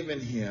has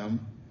given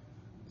him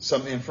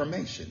some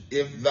information.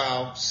 If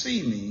thou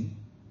see me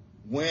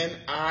when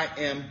I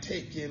am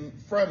taken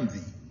from thee,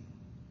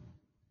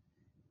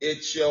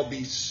 it shall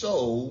be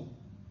so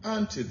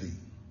unto thee.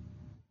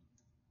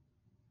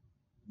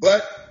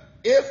 But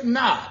if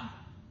not,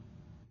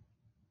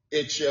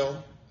 it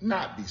shall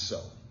not be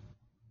so.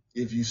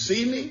 If you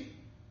see me,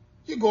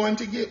 you're going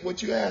to get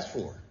what you asked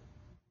for.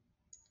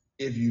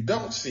 If you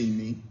don't see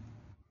me,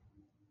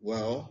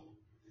 well,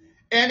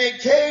 and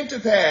it came to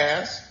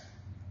pass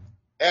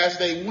as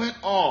they went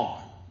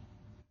on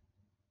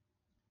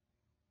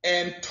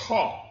and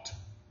talked.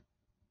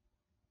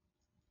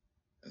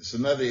 It's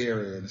another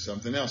area and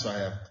something else I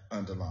have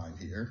underlined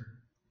here,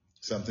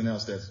 something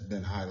else that's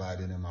been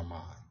highlighted in my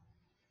mind.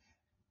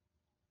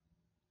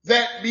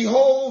 That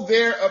behold,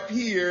 there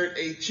appeared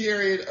a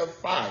chariot of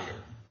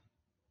fire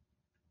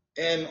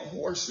and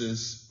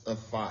horses of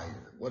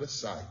fire. What a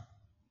sight.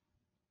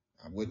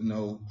 I wouldn't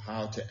know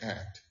how to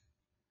act.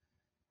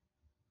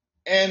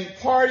 And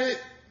parted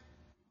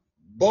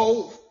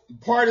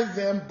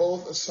them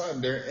both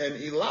asunder,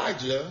 and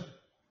Elijah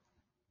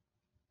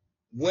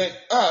went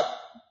up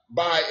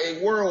by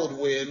a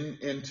whirlwind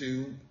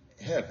into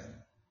heaven.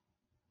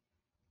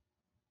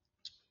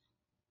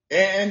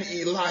 And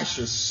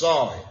Elisha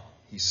saw it.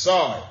 He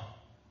saw it.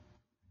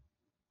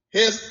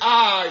 His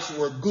eyes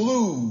were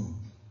glued.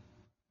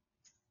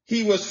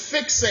 He was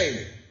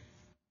fixated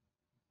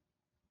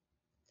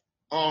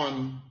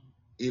on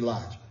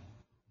Elijah.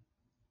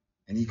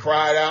 And he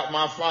cried out,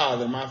 my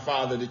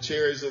father, the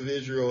chariots of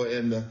Israel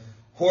and the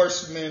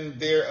horsemen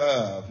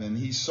thereof. And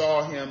he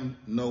saw him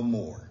no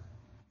more.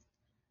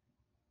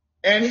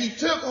 And he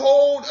took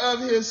hold of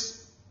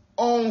his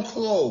own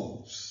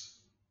clothes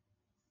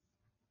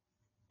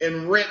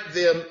and rent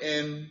them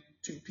in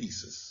two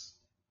pieces.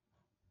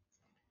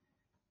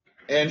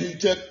 And he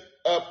took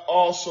up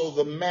also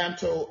the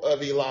mantle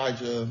of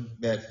Elijah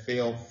that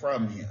fell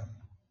from him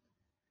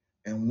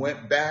and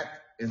went back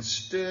and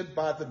stood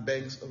by the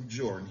banks of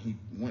Jordan. He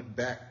went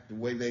back the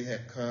way they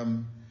had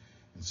come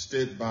and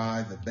stood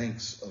by the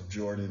banks of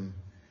Jordan.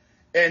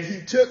 And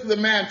he took the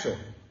mantle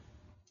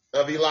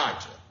of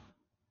Elijah.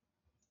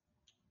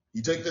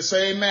 He took the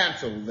same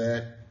mantle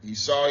that he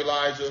saw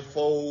Elijah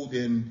fold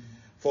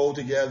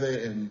together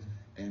and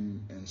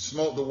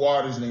smote the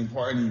waters, and he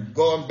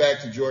going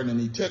back to Jordan,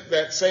 and he took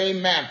that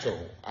same mantle.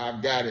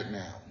 I've got it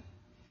now.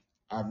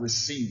 I've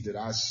received it.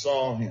 I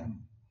saw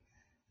him.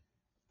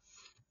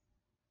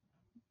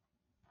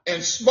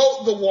 And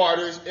smote the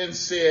waters and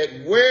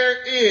said,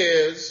 where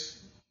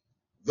is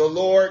the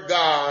Lord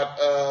God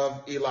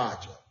of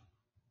Elijah?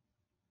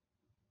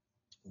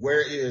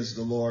 Where is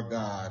the Lord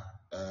God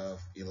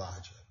of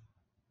Elijah?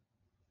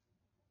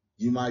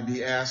 You might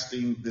be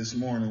asking this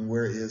morning,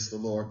 where is the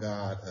Lord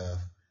God of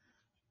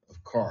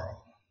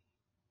Carl?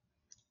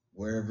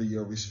 Wherever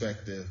your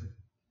respective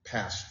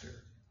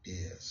pastor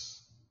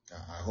is.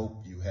 I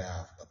hope you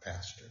have a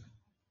pastor.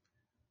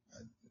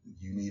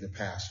 You need a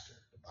pastor.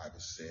 The Bible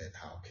said,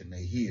 how can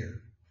they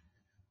hear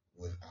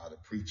without a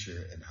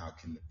preacher? And how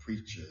can the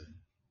preacher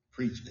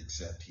preach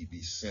except he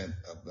be sent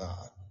of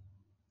God?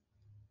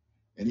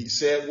 And he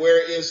said,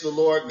 where is the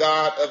Lord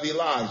God of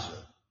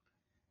Elijah?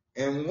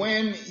 And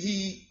when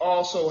he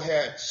also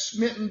had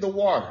smitten the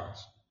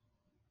waters,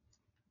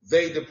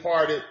 they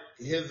departed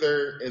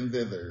hither and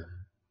thither.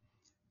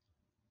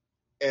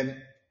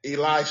 And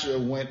Elisha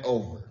went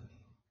over.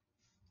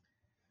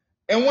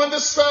 And when the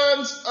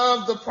sons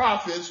of the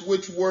prophets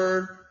which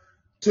were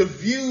to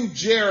view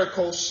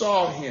Jericho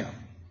saw him,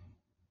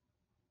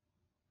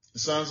 The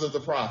sons of the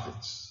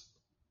prophets,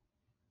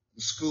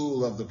 the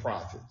school of the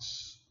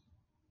prophets.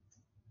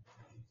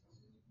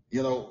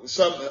 You know,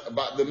 something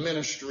about the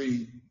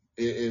ministry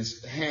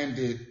is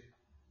handed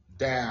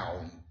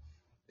down.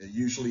 It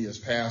usually is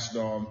passed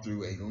on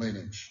through a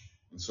lineage.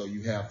 And so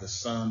you have the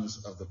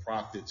sons of the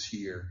prophets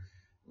here,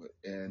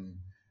 and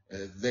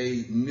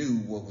they knew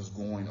what was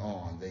going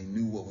on. They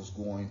knew what was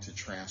going to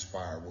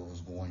transpire, what was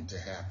going to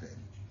happen.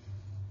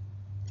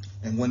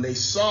 And when they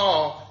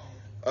saw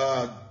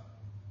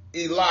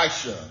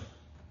Elisha,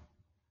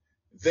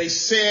 they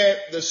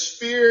said, the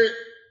spirit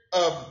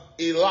of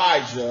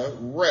Elijah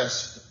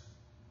rest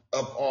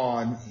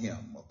upon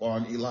him,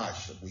 upon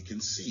Elisha. We can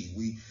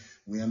see,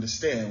 we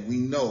understand, we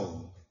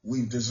know,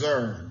 we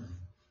discern.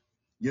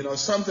 You know,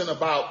 something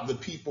about the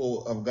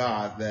people of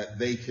God that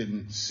they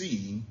can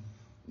see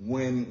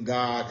when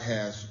God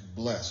has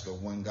blessed or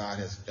when God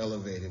has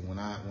elevated. When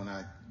I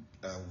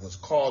was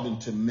called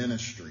into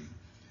ministry,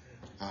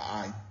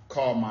 I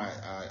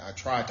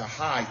tried to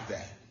hide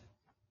that.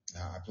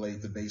 I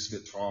played the bass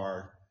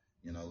guitar,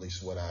 you know, at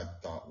least what I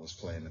thought was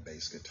playing the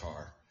bass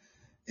guitar.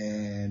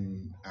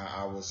 And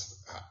I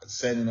was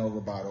sitting over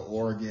by the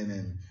organ,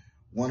 and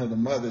one of the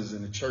mothers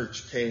in the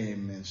church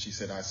came and she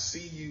said, I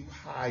see you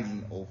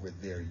hiding over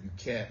there. You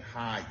can't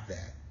hide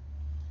that.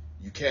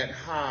 You can't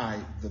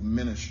hide the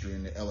ministry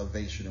and the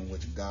elevation in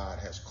which God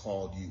has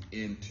called you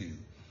into.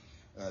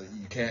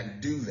 You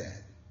can't do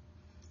that.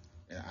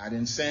 And I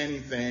didn't say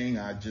anything.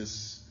 I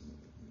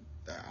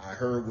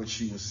heard what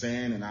she was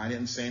saying, and I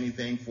didn't say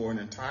anything for an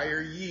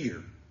entire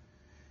year.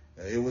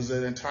 It was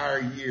an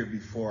entire year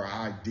before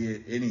I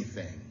did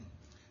anything.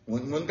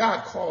 When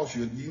God calls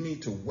you, you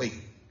need to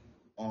wait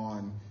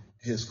on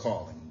his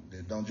calling.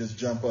 Don't just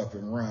jump up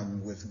and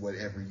run with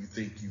whatever you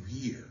think you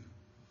hear.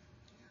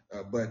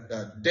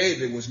 But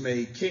David was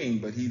made king,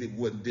 but he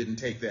didn't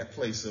take that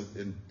place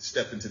and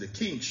step into the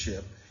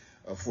kingship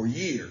for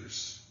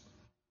years.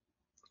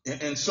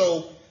 And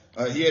so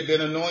he had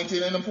been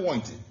anointed and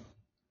appointed,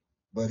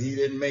 but he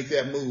didn't make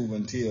that move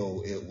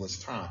until it was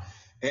time.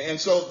 And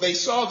so they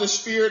saw the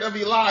spirit of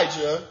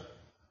Elijah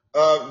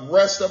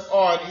rest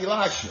upon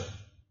Elisha.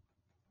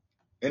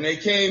 And they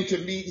came to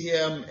meet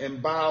him and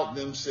bowed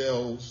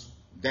themselves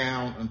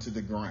down unto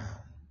the ground.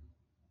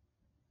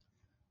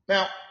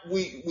 Now,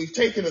 we've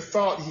taken a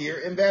thought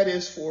here, and that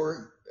is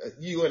for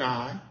you and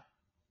I.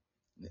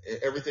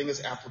 Everything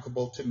is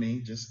applicable to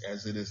me, just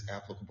as it is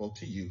applicable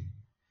to you.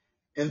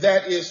 And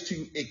that is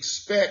to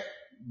expect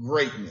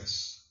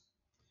greatness.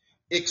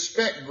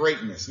 Expect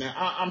greatness. Now,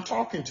 I'm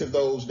talking to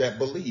those that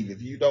believe.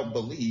 If you don't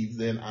believe,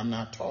 then I'm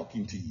not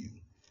talking to you.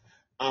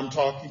 I'm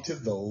talking to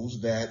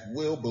those that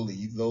will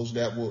believe, those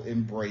that will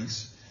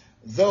embrace,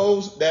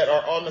 those that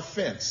are on the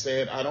fence,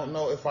 saying, I don't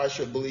know if I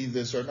should believe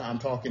this or not. I'm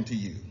talking to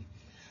you.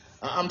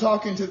 I'm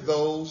talking to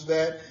those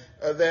that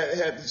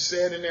had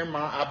said in their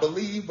mind, I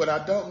believe, but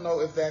I don't know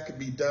if that could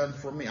be done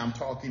for me. I'm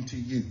talking to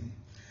you.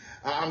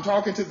 I'm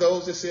talking to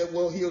those that said,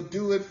 well, he'll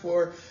do it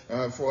for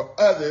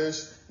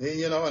others,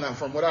 you know, and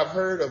from what I've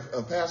heard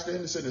of Pastor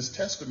Henderson, his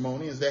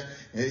testimony is that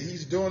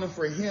he's doing it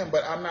for him,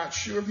 but I'm not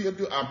sure if he'll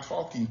do it. I'm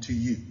talking to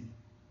you.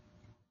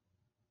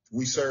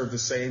 We serve the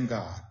same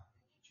God.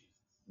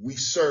 We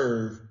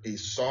serve a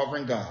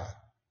sovereign God.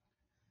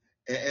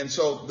 And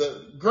so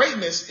the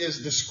greatness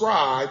is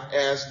described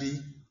as the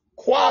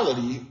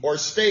quality or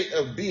state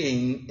of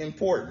being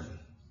important,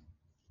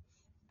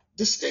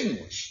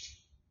 distinguished,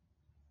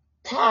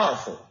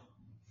 powerful.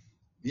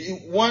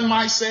 One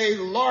might say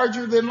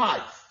larger than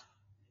life.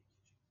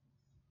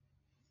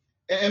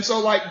 And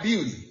so like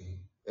beauty,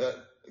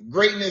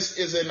 greatness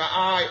is in the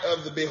eye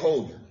of the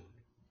beholder.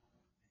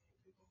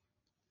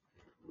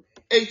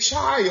 A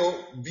child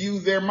view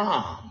their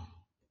mom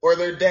or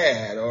their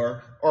dad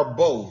or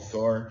both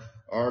or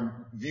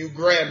view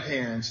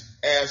grandparents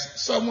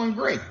as someone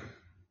great.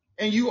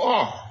 And you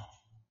are.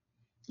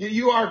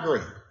 You are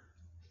great.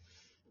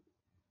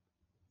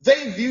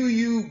 They view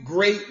you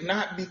great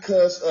not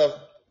because of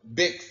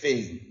big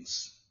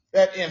things.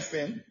 That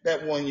infant,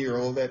 that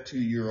 1-year-old, that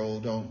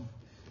 2-year-old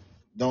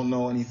don't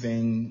know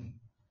anything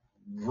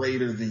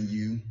greater than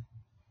you.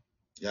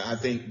 Yeah, I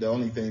think the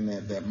only thing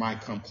that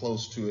might come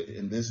close to it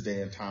in this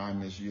day and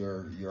time is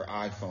your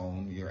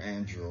iPhone, your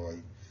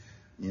Android,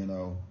 you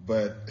know,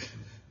 but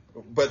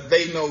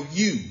they know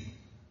you.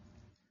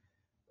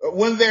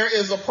 When there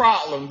is a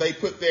problem, they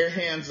put their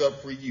hands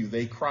up for you.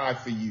 They cry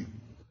for you.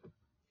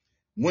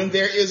 When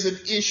there is an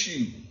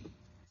issue,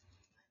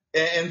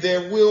 and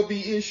there will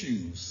be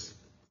issues,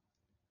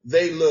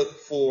 they look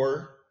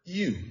for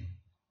you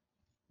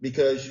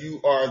because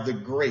you are the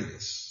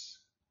greatest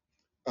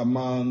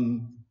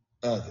among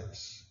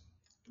others.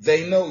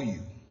 They know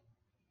you,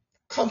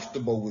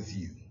 comfortable with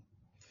you.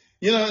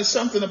 You know, it's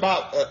something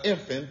about an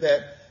infant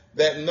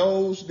that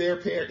knows their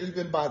parent,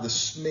 even by the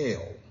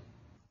smell,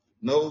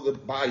 know the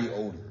body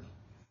odor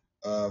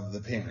of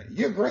the parent.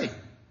 You're great.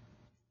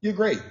 You're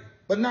great,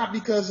 but not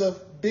because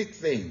of big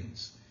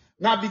things,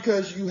 not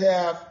because you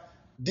have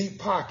deep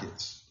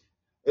pockets.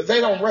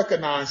 They don't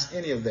recognize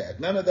any of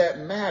that. None of that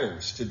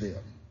matters to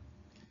them.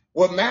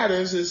 What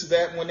matters is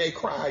that when they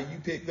cry, you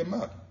pick them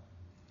up.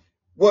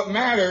 What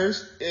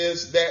matters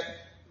is that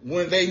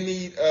when they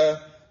need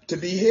to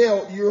be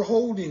held, you're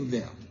holding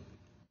them.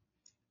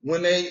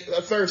 When they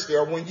are thirsty,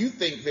 or when you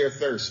think they're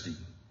thirsty,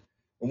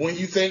 when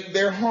you think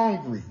they're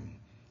hungry,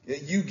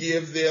 you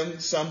give them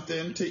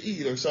something to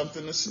eat or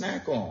something to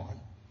snack on.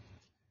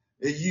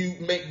 You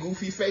make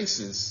goofy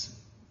faces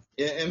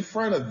in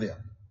front of them.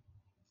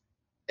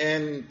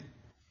 And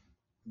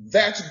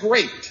that's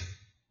great.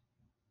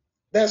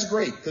 That's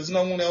great because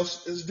no one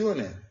else is doing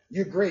it.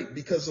 You're great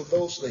because of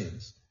those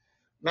things,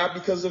 not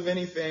because of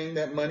anything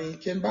that money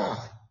can buy.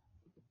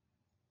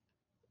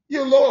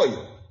 You're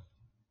loyal,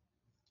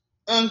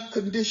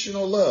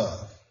 unconditional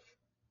love,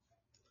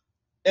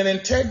 an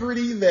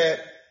integrity that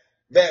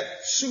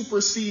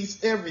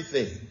supersedes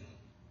everything.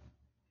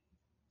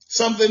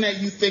 Something that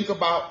you think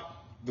about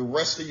the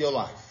rest of your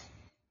life.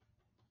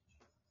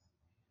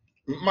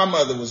 My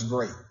mother was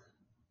great.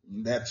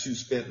 That's who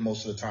spent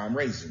most of the time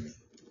raising me,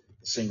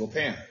 a single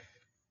parent.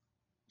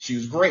 She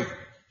was great.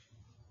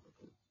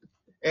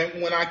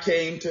 And when I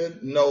came to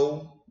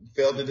know,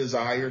 felt the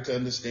desire to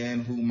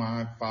understand who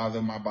my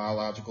father, my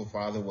biological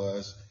father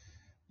was,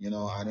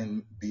 I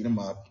didn't beat him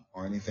up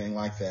or anything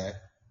like that.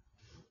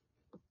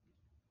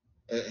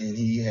 And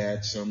he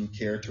had some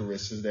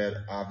characteristics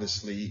that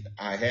obviously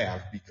I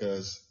have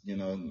because,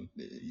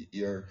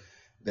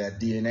 that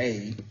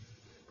DNA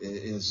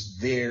is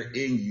there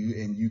in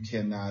you and you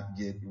cannot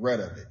get rid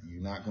of it.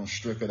 You're not going to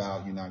strip it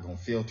out. You're not going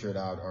to filter it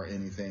out or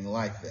anything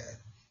like that.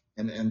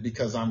 And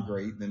because I'm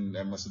great, then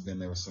there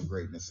was some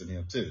greatness in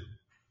him too.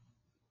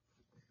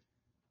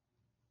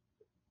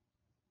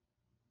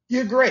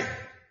 You're great.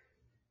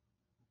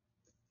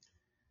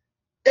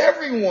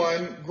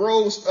 Everyone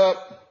grows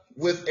up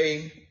with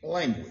a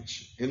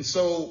language. And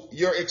so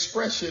your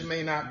expression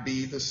may not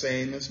be the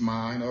same as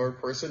mine or a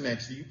person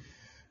next to you,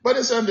 but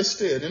it's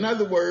understood. In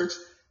other words,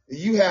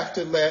 you have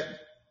to let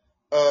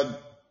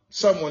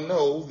someone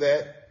know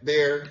that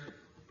they're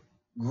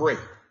great.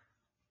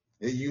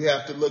 You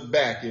have to look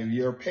back. If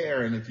you're a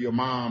parent, if your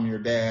mom, your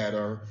dad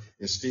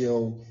is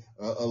still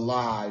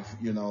alive,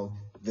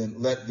 then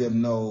let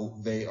them know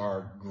they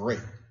are great.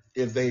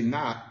 If they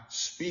not,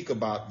 speak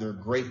about their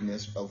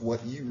greatness of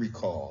what you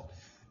recall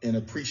in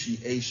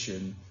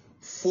appreciation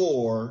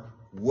for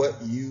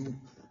what you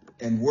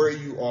and where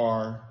you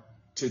are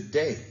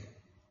today.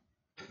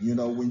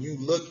 When you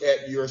look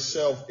at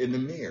yourself in the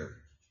mirror,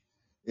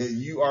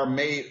 you are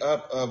made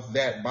up of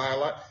that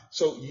biology.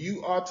 So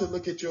you ought to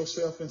look at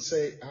yourself and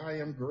say, I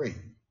am great.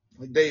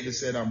 Like David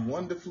said, I'm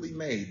wonderfully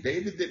made.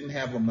 David didn't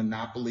have a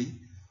monopoly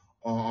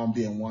on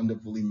being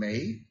wonderfully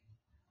made.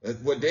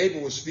 What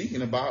David was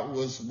speaking about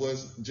was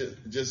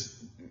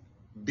just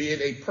being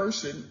a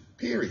person,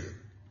 period.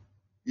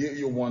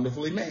 You're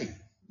wonderfully made.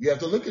 You have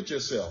to look at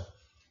yourself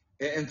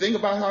and think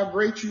about how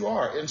great you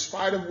are in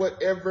spite of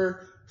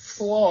whatever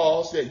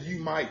flaws that you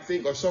might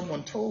think or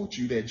someone told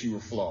you that you were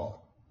flawed.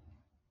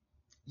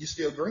 You're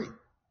still great.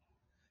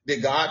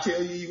 Did God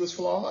tell you was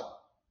flawed?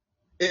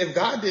 If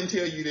God didn't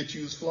tell you that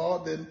you was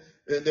flawed,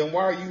 then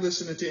why are you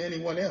listening to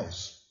anyone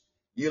else?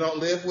 You don't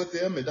live with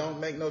them. It don't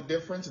make no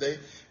difference. They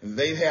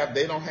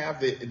don't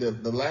have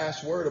the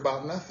last word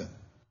about nothing.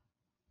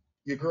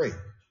 You're great.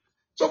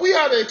 So we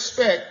ought to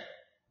expect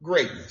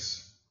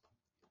greatness.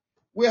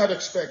 We ought to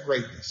expect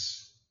greatness.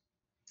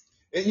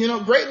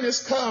 And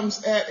greatness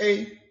comes at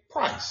a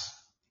price.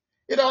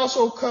 It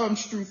also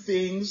comes through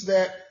things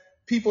that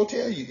people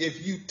tell you.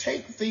 If you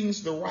take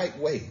things the right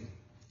way.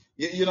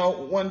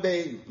 One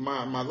day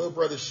my little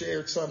brother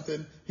shared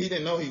something. He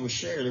didn't know he was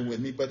sharing it with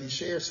me, but he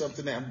shared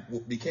something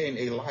that became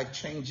a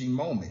life-changing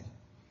moment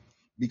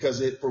because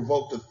it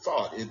provoked a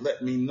thought. It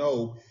let me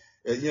know,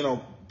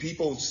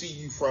 people see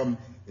you from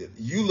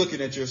you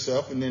looking at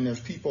yourself, and then there's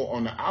people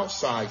on the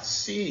outside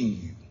seeing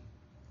you.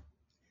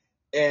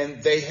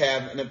 And they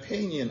have an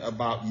opinion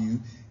about you,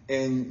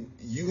 and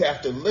you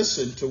have to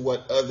listen to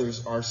what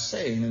others are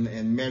saying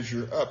and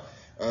measure up,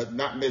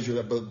 not measure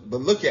up,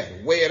 but look at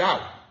it, weigh it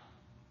out.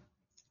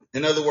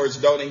 In other words,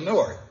 don't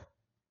ignore it.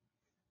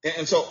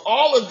 And so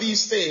all of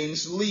these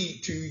things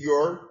lead to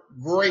your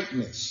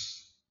greatness.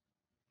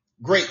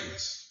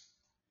 Greatness.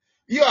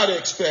 You ought to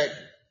expect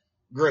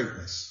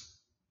greatness.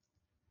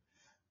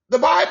 The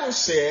Bible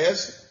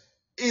says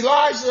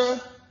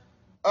Elijah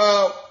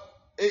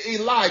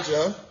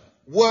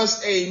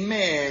was a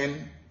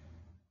man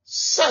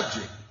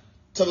subject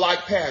to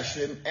like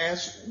passion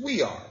as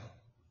we are.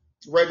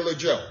 Regular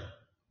Joe.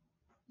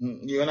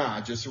 You and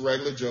I, just a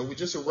regular Joe. We're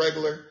just a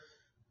regular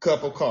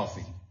cup of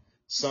coffee.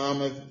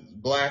 Some is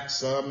black,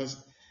 some is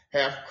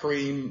half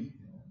cream,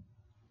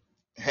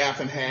 half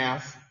and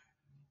half,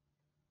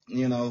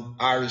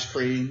 Irish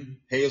cream,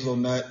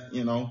 hazelnut,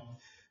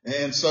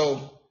 And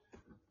so,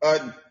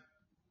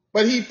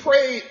 but he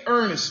prayed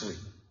earnestly.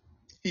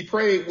 He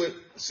prayed with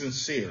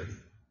sincerity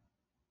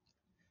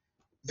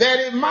that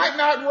it might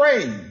not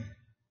rain.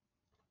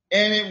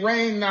 And it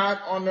rained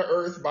not on the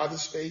earth by the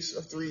space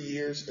of 3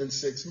 years and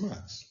 6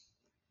 months.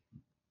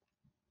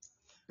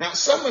 Now,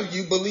 some of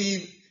you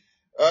believe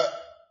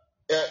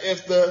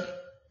if the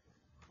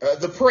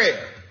The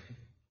prayer.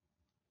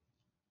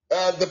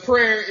 The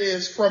prayer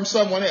is from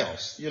someone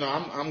else.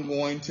 I'm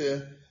going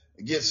to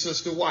get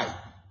Sister White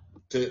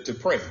to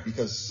pray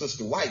because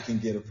Sister White can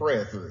get a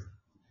prayer through.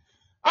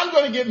 I'm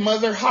going to get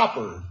Mother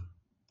Hopper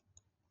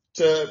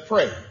to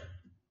pray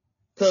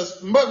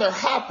because Mother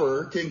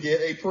Hopper can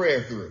get a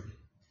prayer through.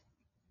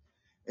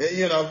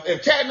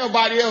 If can't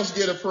nobody else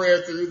get a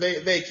prayer through,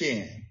 they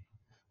can.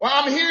 Well,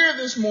 I'm here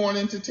this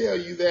morning to tell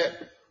you that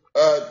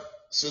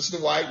Sister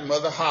White,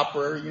 Mother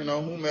Hopper,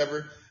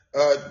 whomever,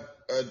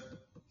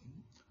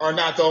 are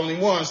not the only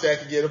ones that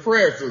can get a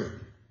prayer through.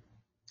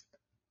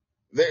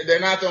 They're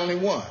not the only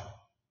one.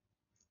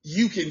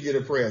 You can get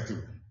a prayer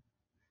through.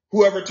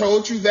 Whoever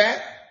told you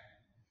that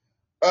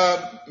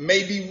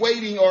may be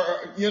waiting, or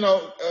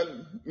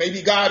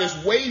maybe God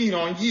is waiting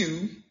on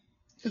you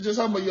to just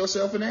humble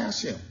yourself and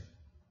ask him.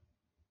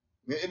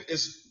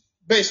 It's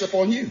based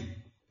upon you.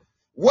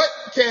 What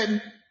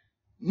can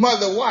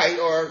Mother White,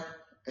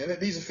 and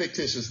these are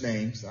fictitious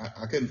names,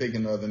 I couldn't think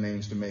of other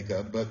names to make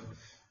up, but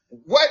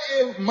what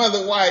if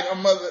Mother White or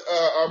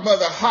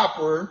Mother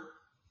Hopper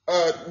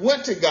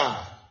went to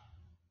God?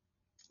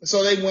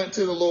 So they went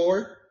to the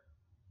Lord.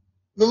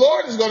 The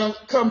Lord is going to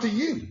come to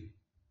you.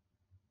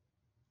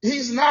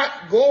 He's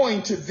not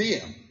going to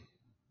them.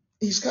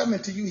 He's coming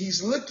to you.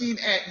 He's looking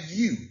at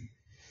you.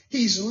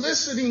 He's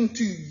listening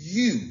to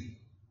you.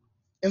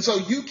 And so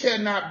you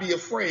cannot be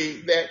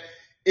afraid that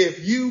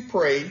if you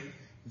pray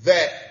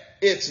that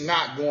it's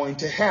not going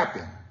to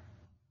happen.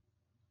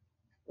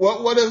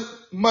 What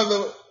if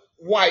Mother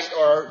White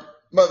or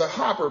Mother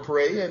Hopper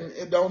pray and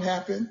it don't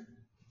happen?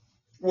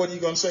 What are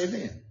you going to say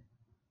then?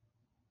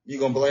 You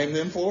going to blame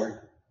them for it?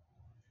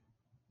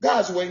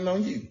 God's waiting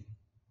on you.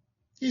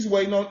 He's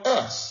waiting on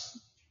us.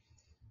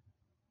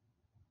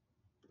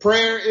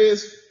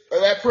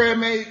 That prayer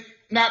may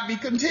not be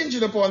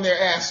contingent upon their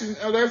asking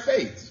or their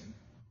faith.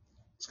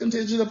 It's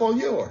contingent upon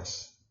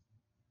yours.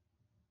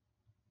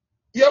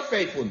 Your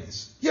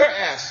faithfulness. You're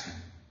asking.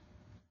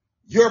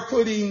 You're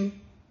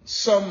putting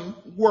some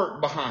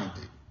work behind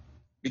it.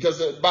 Because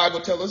the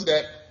Bible tells us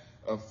that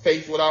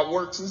faith without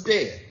works is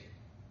dead.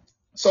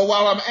 So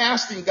while I'm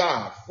asking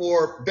God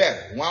for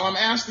better, while I'm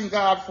asking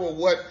God for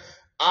what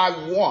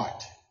I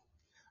want,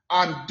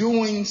 I'm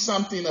doing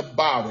something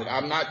about it.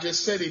 I'm not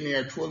just sitting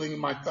there twiddling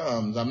my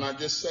thumbs. I'm not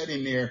just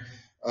sitting there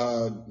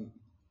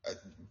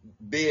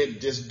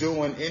just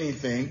doing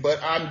anything,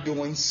 but I'm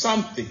doing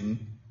something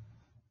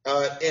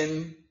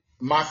in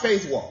my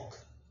faith walk.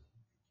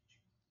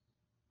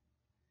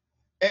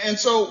 And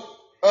so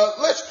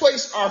let's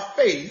place our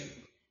faith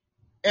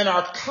and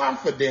our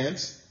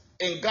confidence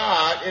in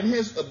God and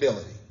his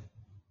ability.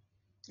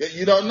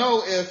 You don't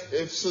know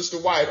if Sister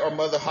White or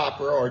Mother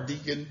Hopper or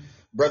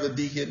Brother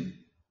Deacon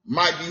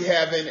might be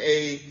having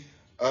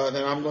and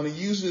I'm going to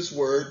use this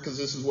word because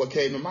this is what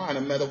came to mind,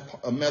 a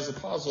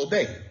menopausal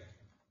day.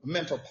 A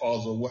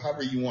menopausal,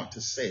 however you want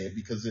to say it,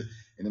 because it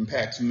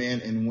impacts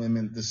men and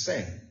women the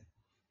same.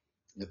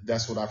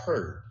 That's what I've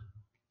heard.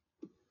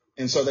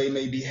 And so they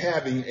may be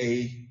having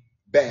a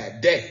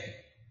bad day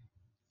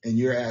and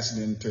you're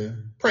asking them to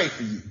pray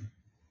for you.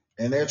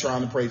 And they're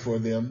trying to pray for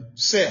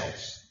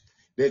themselves.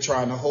 They're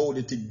trying to hold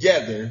it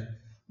together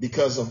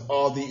because of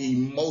all the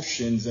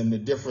emotions and the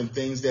different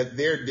things that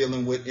they're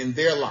dealing with in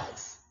their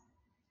life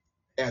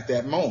at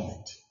that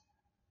moment.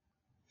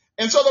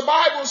 And so the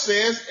Bible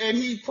says, and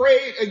he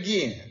prayed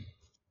again,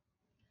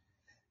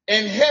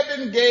 and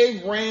heaven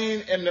gave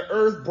rain and the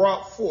earth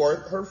brought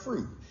forth her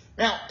fruit.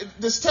 Now,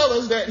 this tells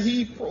us that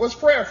he was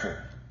prayerful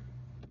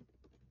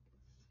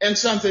and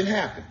something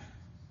happened.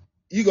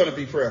 You're going to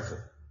be prayerful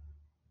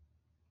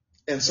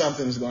and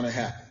something's going to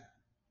happen.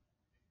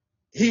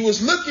 He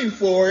was looking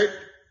for it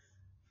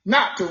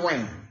not to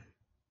rain.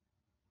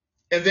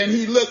 And then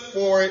he looked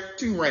for it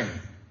to rain.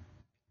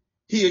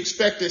 He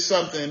expected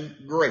something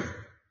great.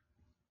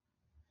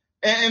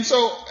 And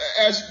so,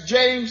 as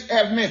James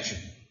have mentioned,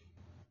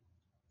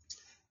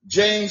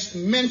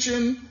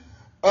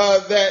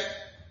 that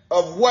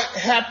of what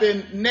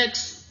happened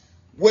next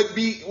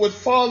would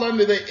fall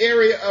under the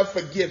area of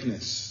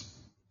forgiveness.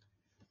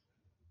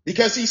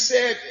 Because he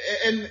said,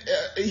 and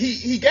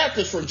he got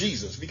this from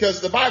Jesus,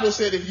 because the Bible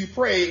said if you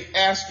pray,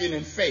 ask it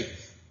in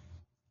faith.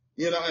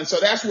 And so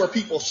that's where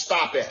people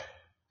stop at.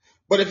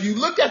 But if you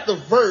look at the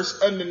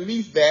verse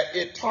underneath that,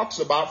 it talks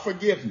about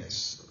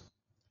forgiveness.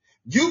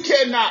 You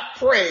cannot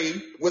pray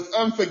with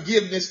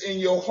unforgiveness in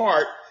your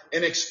heart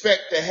and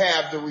expect to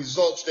have the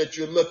results that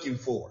you're looking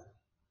for.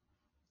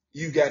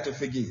 You got to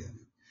forgive.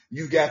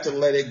 You got to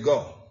let it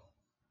go.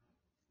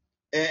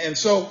 And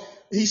so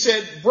he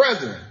said,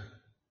 brethren,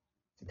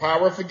 the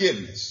power of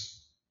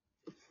forgiveness.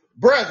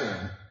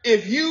 Brethren,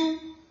 if you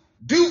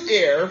do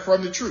err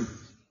from the truth,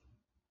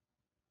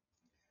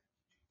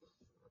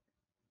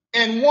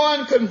 and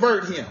one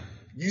convert him,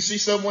 you see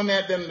someone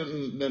that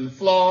then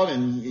flawed,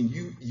 and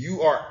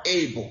you are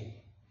able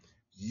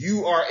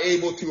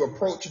to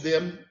approach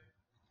them,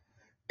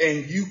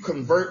 and you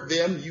convert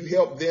them, you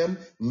help them,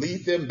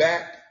 lead them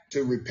back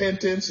to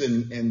repentance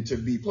and to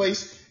be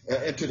placed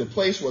into the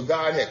place where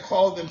God had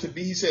called them to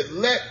be. He said,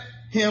 let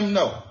him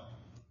know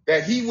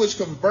that he which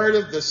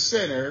converteth the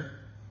sinner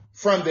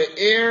from the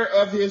error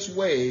of his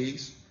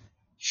ways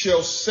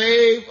shall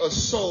save a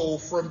soul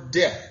from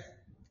death.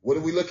 What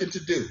are we looking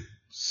to do?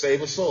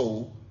 Save a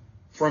soul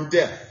from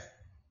death.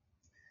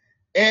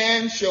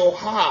 And shall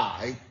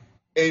hide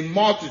a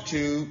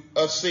multitude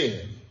of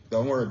sin.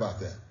 Don't worry about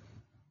that.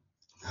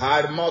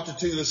 Hide a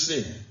multitude of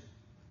sin.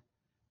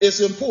 It's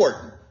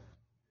important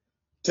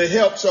to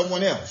help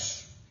someone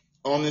else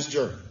on this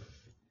journey.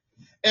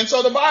 And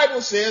so the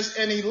Bible says,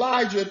 and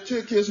Elijah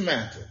took his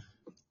mantle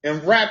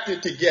and wrapped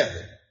it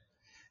together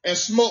and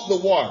smote the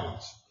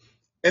waters.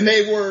 And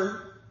they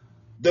were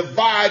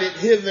divided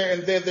hither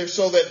and thither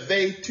so that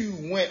they too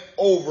went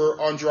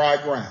over on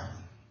dry ground.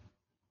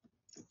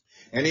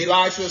 And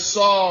Elisha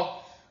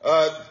saw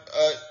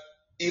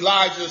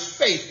Elijah's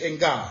faith in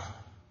God.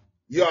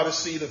 You ought to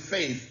see the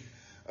faith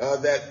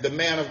that the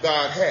man of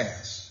God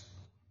has.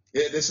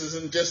 This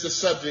isn't just a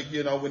subject,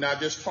 we're not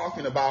just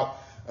talking about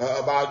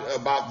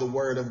the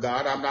word of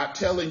God. I'm not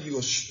telling you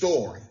a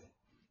story.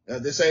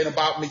 This ain't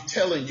about me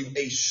telling you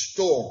a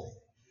story.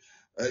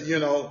 I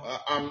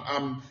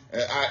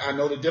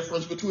know the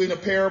difference between a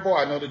parable.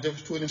 I know the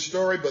difference between a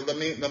story, but let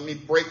me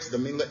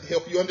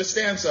help you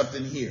understand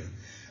something here.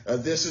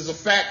 This is a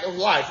fact of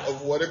life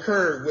of what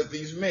occurred with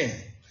these men.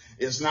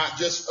 It's not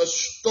just a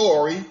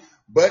story,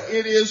 but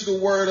it is the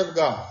word of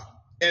God.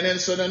 And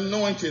it's an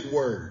anointed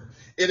word.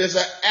 It is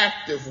an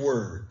active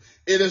word.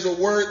 It is a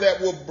word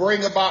that will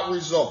bring about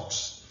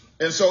results.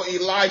 And so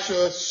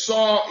Elisha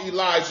saw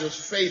Elijah's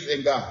faith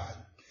in God.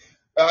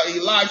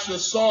 Elisha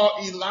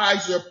saw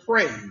Elijah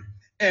pray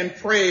and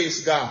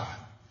praise God.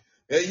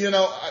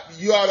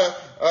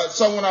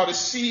 Someone ought to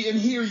see and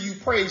hear you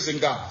praising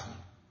God.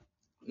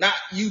 Not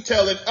you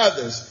telling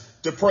others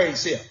to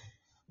praise him,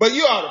 but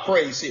you ought to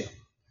praise him.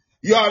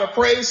 You ought to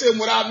praise him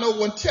without no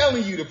one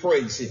telling you to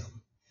praise him.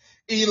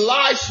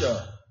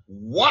 Elisha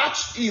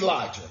watched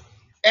Elijah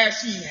as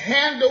he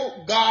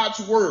handled God's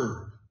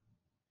word.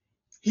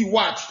 He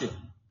watched him.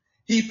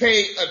 He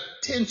paid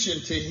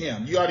attention to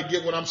him. You ought to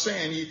get what I'm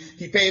saying.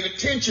 He paid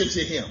attention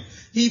to him.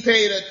 He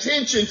paid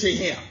attention to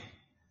him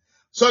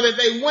so that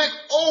they went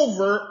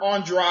over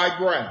on dry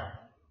ground.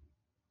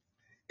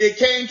 It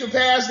came to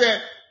pass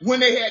that when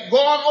they had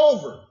gone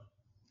over,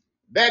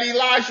 that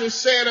Elisha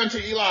said unto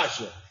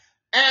Elisha,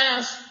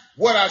 ask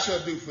what I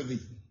shall do for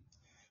thee,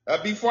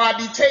 before I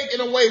be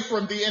taken away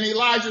from thee. And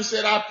Elijah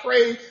said, I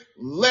pray,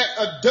 let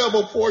a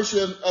double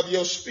portion of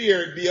your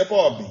spirit be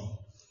upon me.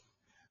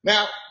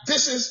 Now,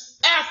 this is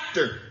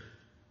after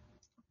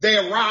they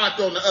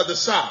arrived on the other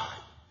side.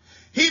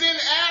 He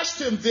didn't ask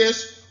him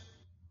this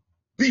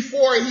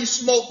before he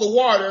smote the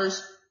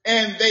waters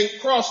and they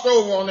crossed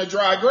over on the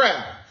dry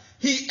ground.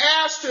 He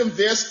asked him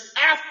this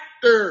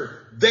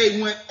after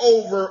they went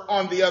over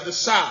on the other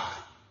side.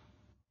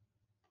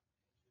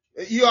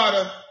 You ought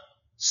to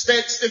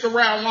stick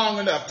around long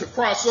enough to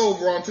cross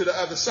over onto the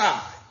other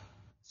side.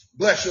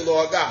 Bless you,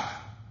 Lord God.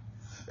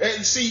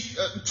 And see,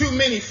 too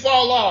many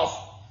fall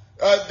off.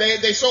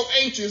 They so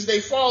anxious, they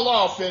fall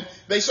off, and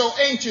they so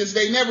anxious,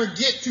 they never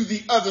get to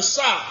the other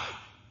side.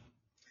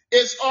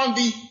 It's on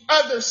the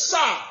other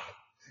side.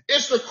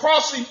 It's the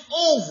crossing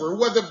over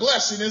where the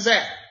blessing is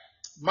at.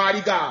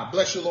 Mighty God,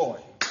 bless you,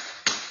 Lord.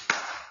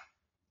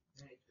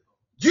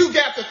 You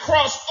got to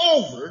cross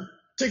over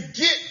to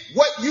get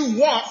what you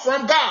want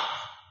from God.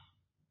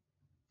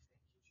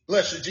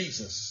 Bless you,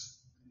 Jesus.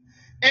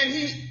 And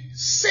he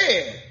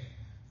said,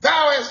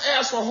 thou hast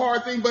asked for a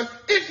hard thing, but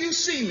if you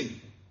see me,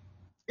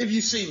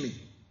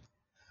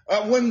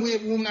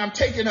 when I'm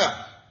taken up,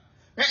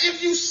 now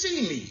if you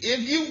see me, if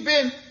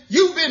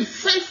you've been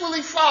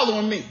faithfully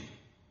following me,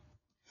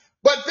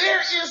 but there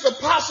is the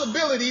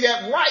possibility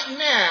that right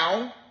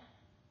now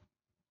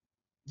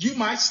you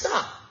might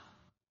stop.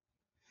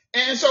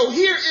 And so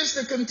here is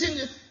the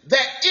continue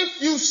that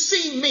if you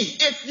see me,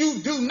 if you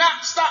do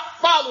not stop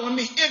following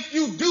me, if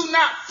you do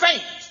not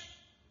faint,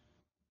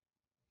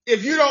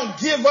 if you don't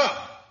give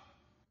up,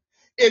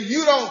 if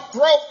you don't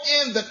throw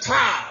in the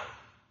towel,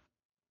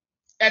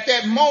 at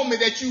that moment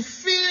that you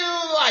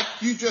feel like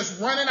you just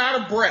running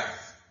out of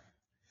breath,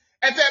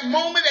 at that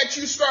moment that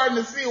you're starting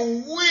to feel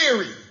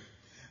weary,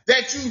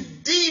 that you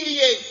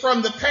deviate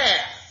from the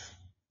path,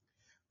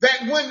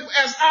 that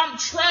as I'm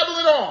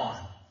traveling on,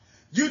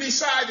 you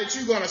decide that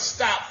you're going to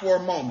stop for a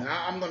moment.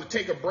 I'm going to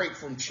take a break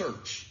from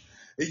church.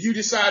 If you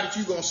decide that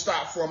you're going to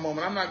stop for a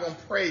moment, I'm not going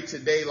to pray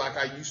today like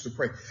I used to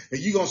pray.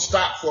 If you're going to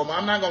stop for a moment,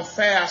 I'm not going to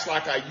fast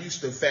like I used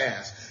to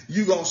fast.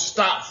 You're going to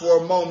stop for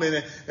a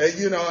moment,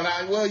 it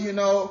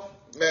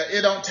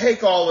don't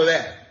take all of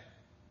that.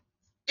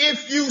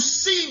 If you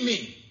see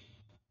me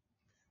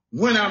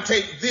when I'm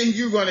taken, then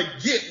you're going to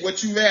get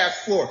what you've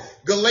asked for.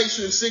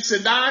 Galatians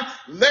 6:9,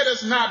 let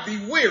us not be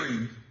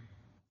weary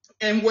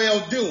in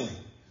well-doing.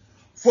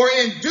 For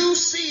in due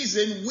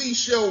season we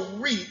shall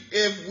reap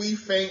if we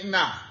faint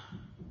not.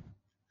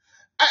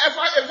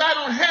 If I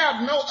don't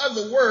have no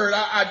other word,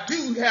 I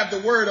do have the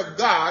word of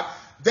God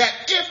that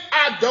if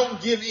I don't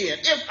give in,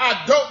 if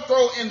I don't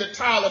throw in the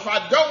towel, if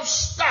I don't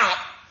stop,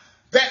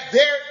 that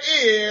there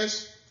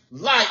is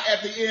light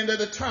at the end of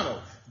the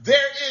tunnel.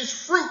 There is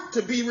fruit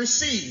to be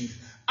received.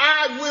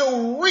 I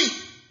will reap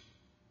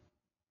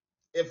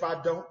if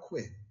I don't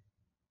quit.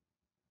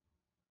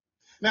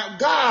 Now,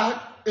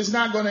 God is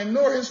not going to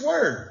ignore his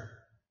word.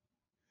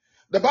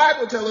 The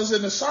Bible tells us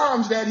in the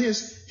Psalms that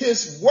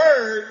his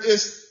word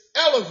is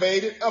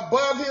elevated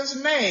above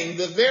his name,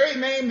 the very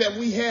name that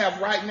we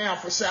have right now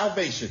for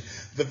salvation,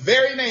 the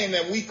very name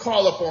that we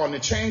call upon to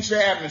change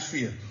the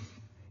atmosphere,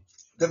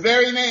 the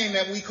very name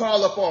that we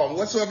call upon.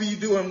 Whatsoever you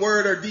do in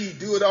word or deed,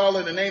 do it all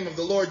in the name of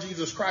the Lord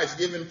Jesus Christ,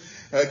 giving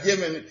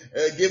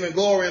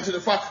glory unto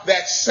the Father.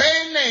 That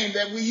same name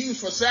that we use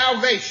for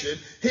salvation,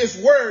 his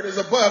word is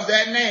above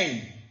that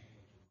name.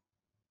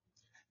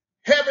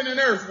 Heaven and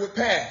earth would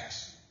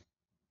pass,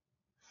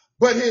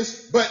 but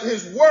his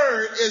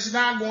word is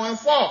not going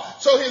to fall.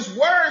 So his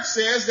word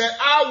says that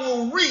I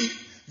will reap,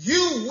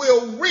 you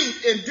will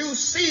reap in due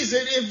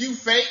season if you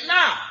faint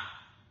not.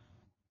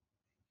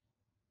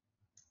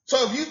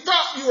 So if you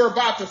thought you were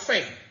about to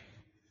faint,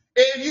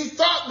 if you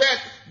thought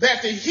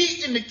that the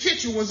heat in the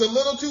kitchen was a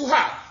little too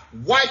hot,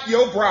 wipe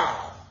your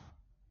brow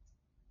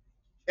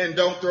and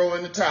don't throw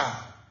in the towel.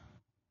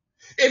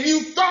 If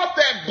you thought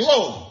that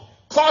blow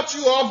caught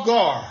you off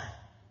guard,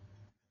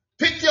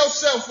 pick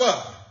yourself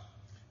up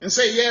and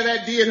say, yeah,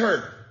 that did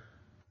hurt,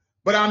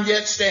 but I'm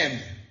yet standing.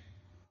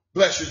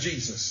 Bless you,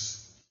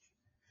 Jesus.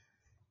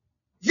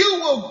 You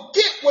will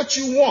get what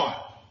you want.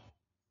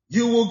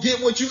 You will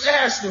get what you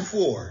asked him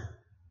for.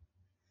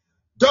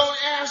 Don't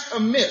ask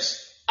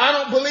amiss. I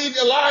don't believe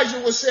Elijah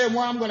was saying,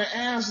 well, I'm going to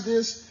ask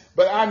this,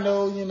 but I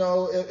know,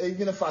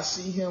 even if I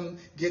see him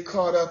get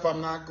caught up,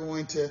 I'm not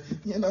going to,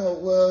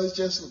 well, it's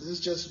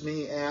just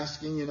me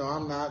asking,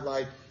 I'm not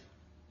like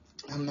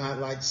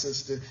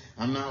sister,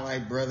 I'm not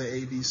like brother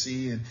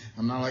ABC, and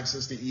I'm not like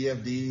sister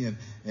EFD,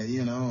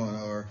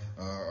 or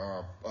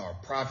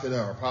prophet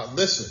or prophet.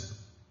 Listen,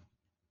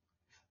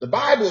 the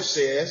Bible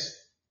says,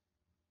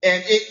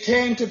 and it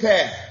came to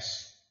pass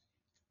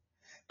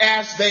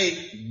as they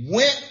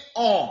went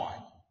on,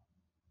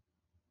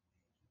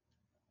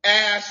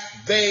 as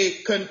they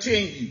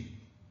continued,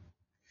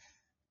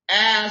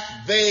 as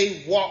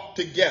they walked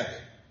together.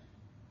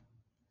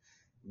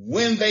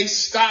 When they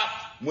stopped,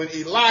 when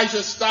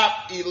Elijah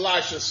stopped,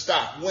 Elisha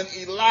stopped. When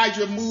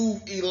Elijah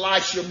moved,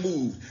 Elisha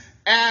moved.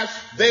 As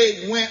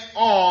they went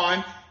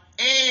on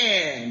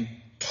and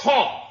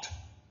talked.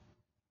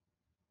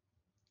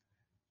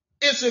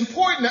 It's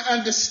important to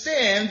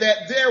understand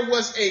that there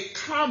was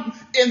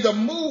in the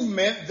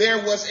movement,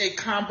 there was a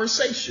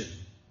conversation.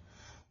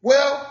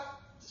 Well,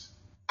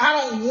 I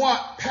don't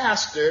want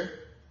pastor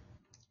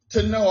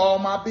to know all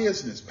my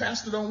business.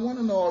 Pastor don't want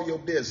to know all your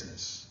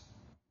business.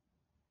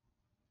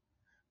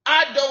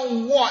 I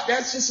don't want,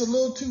 that's just a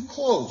little too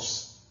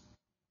close.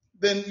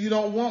 Then you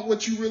don't want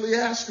what you really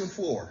asking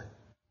for.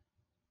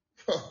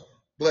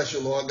 Bless you,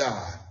 Lord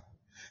God.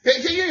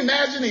 Can you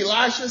imagine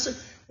Elisha say,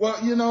 well,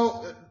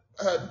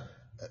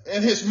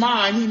 in his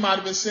mind, he might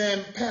have been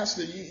saying,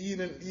 Pastor, you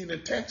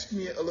didn't text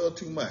me a little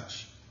too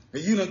much.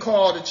 You done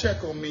called to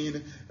check on me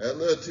a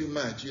little too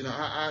much.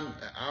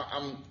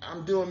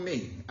 I'm doing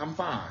me. I'm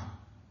fine.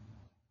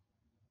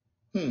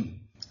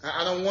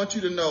 I don't want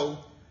you to know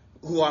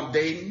who I'm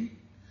dating.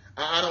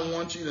 I don't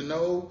want you to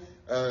know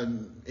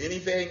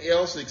anything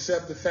else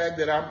except the fact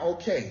that I'm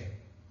okay.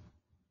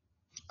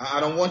 I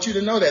don't want you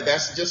to know that.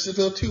 That's just a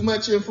little too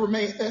much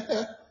information.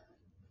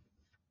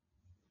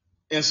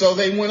 And so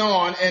they went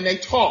on and they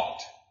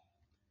talked.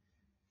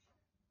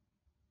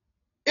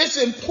 It's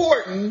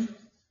important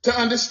to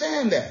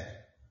understand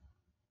that.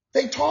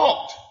 They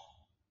talked.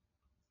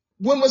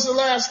 When was the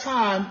last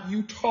time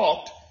you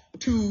talked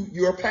to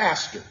your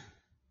pastor?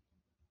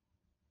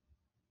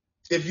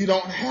 If you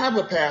don't have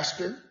a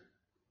pastor,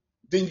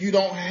 then you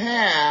don't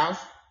have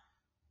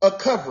a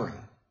covering.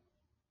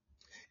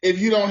 If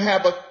you don't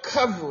have a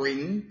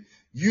covering,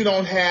 you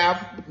don't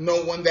have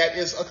no one that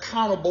is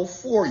accountable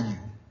for you.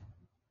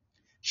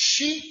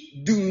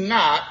 Sheep do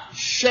not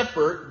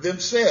shepherd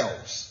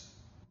themselves.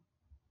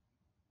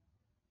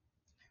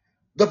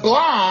 The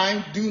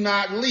blind do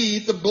not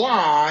lead the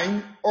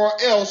blind, or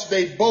else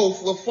they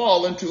both will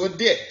fall into a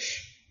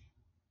ditch.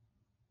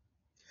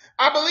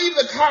 I believe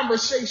the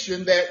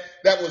conversation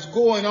that was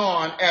going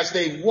on as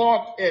they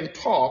walked and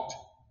talked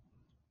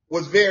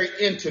was very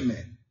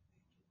intimate.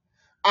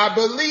 I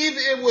believe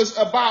it was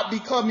about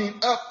becoming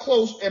up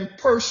close and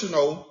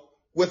personal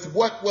with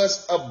what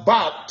was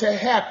about to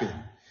happen.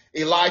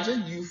 Elisha,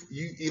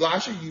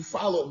 you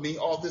followed me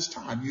all this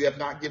time. You have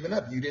not given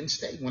up. You didn't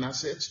stay when I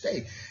said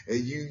stay.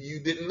 You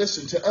didn't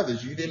listen to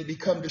others. You didn't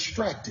become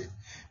distracted.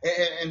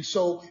 And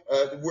so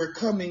we're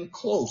coming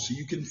close.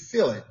 You can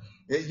feel it.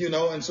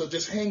 And so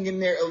just hang in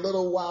there a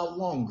little while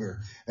longer.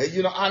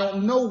 I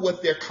don't know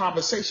what their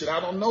conversation, I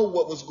don't know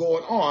what was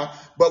going on.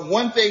 But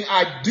one thing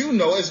I do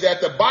know is that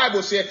the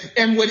Bible said,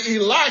 and when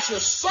Elisha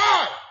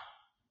saw it,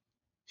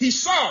 he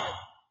saw it,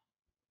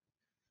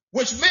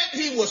 which meant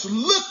he was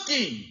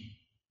looking.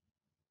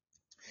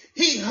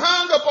 He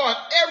hung upon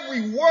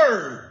every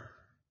word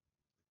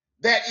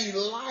that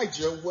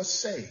Elijah was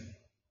saying.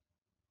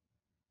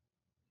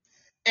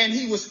 And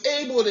he was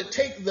able to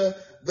take the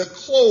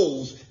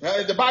clothes.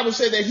 Now, the Bible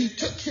said that he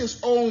took his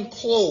own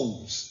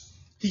clothes.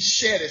 He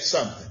shedded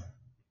something.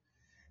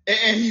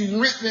 And he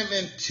rent them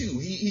in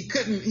two.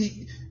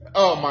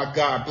 Oh my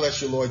God,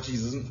 bless you, Lord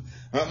Jesus.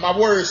 My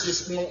words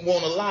just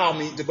won't allow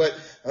me to, but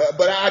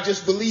I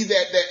just believe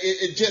that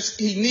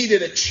he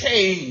needed a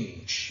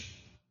change.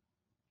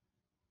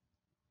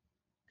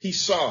 He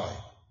saw it.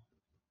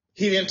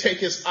 He didn't take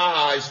his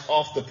eyes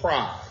off the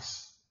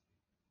prize.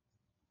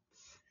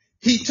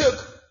 He took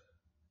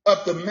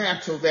up the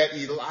mantle that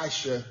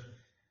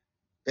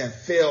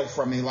fell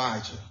from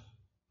Elijah.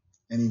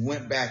 And he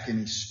went back and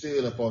he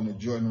stood up on the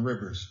Jordan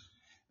rivers.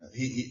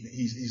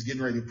 He's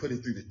getting ready to put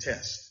it through the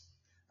test.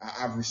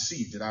 I've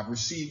received it. I've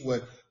received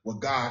what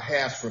God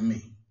has for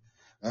me.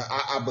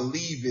 I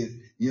believe it.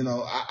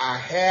 I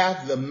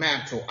have the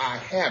mantle. I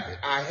have it.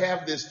 I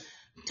have this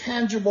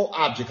tangible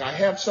object. I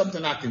have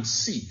something I can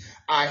see.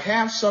 I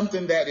have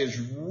something that is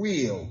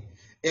real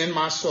in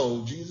my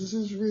soul. Jesus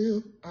is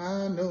real.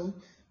 I know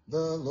the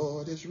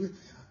Lord is real.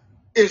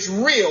 It's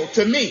real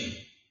to me.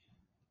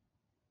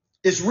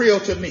 It's real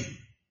to me.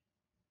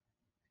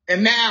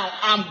 And now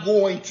I'm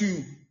going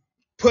to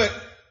put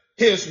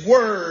his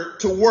word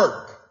to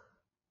work.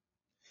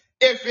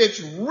 If it's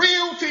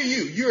real to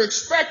you, you're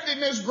expecting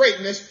this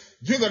greatness,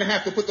 you're going to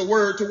have to put the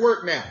word to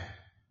work now.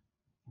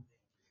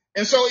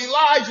 And so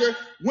Elijah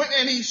went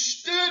and he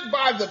stood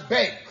by the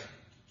bank.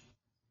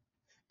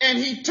 And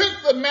he took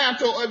the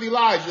mantle of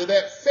Elijah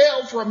that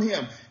fell from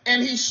him.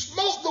 And he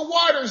smote the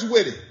waters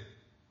with it.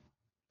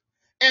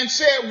 And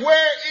said,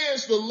 where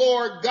is the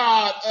Lord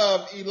God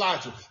of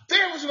Elijah?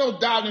 There was no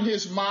doubt in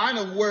his mind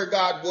of where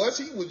God was.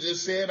 He was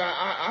just saying,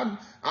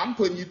 I'm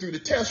putting you through the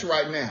test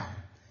right now.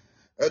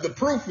 The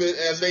proof is,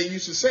 as they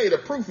used to say, the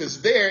proof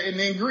is there in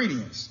the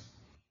ingredients.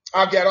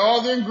 I've got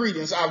all the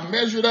ingredients. I've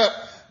measured up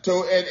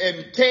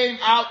and came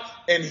out,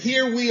 and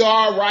here we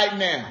are right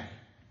now.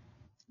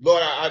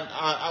 Lord,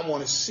 I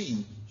want to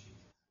see.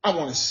 I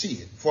want to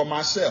see it for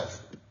myself.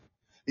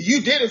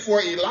 You did it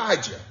for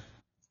Elijah.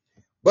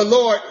 But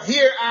Lord,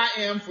 here I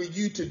am for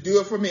you to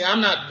do it for me.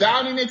 I'm not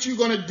doubting that you're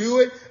going to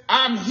do it.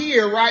 I'm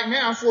here right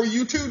now for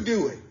you to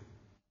do it.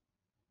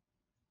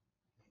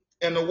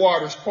 And the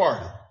waters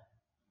parted.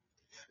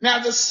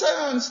 Now the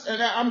sons,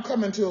 and I'm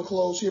coming to a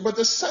close here, but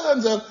the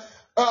sons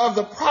of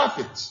the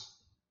prophets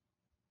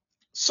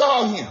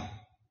saw him.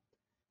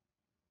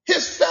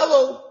 His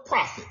fellow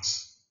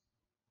prophets.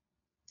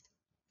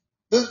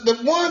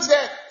 The ones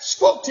that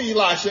spoke to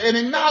Elisha and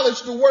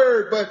acknowledged the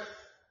word,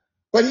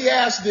 but he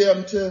asked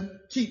them to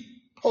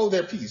hold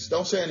their peace.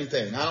 Don't say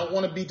anything. I don't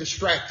want to be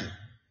distracted.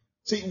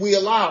 See, we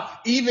allow,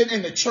 even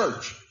in the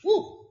church,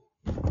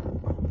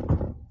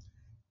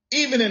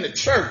 even in the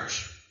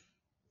church,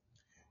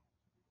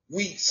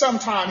 we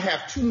sometimes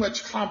have too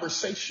much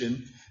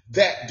conversation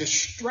that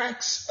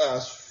distracts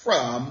us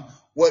from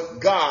what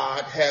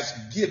God has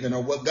given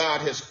or what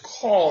God has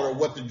called or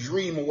what the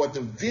dream or what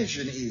the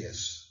vision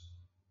is.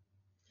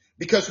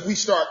 Because we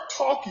start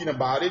talking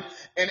about it,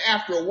 and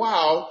after a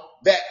while,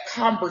 that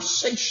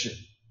conversation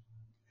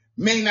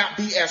may not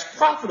be as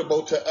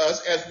profitable to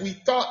us as we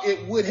thought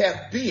it would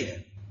have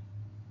been.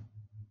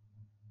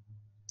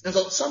 And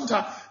so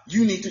sometimes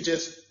you need to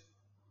just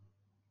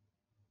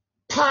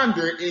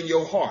ponder it in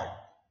your heart.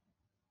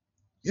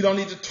 You don't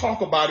need to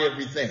talk about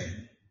everything.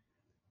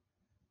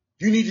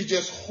 You need to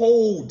just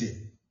hold it.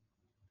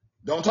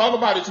 Don't talk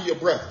about it to your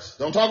brothers.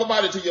 Don't talk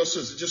about it to your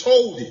sisters. Just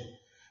hold it.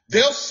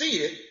 They'll see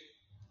it.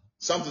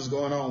 Something's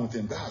going on with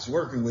them. God's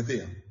working with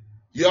them.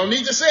 You don't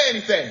need to say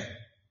anything.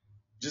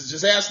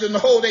 Just ask them to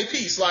hold their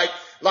peace like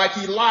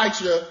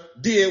Elijah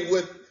did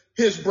with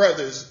his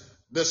brothers,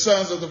 the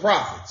sons of the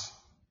prophets.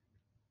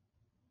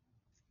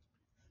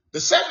 The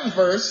 7th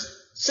verse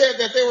said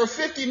that there were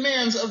 50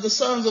 men of the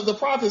sons of the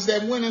prophets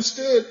that went and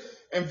stood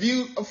and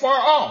viewed afar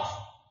off.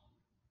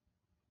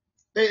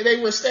 They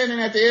were standing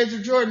at the edge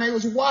of Jordan. They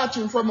was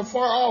watching from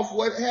afar off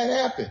what had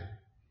happened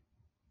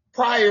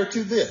prior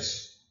to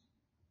this.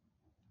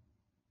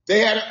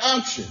 They had an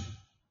unction.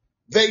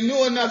 They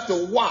knew enough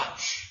to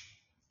watch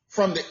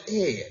from the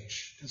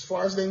edge. As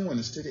far as they went,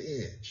 it's to the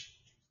edge.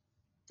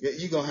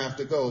 You're going to have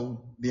to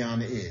go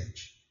beyond the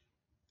edge.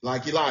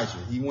 Like Elijah,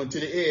 he went to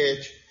the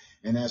edge,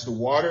 and as the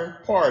water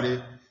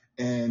parted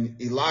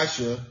and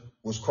Elisha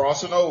was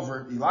crossing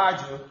over,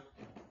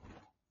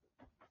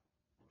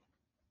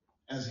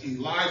 as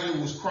Elijah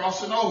was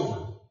crossing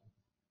over,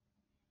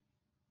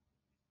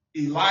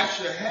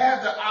 Elisha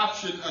had the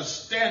option of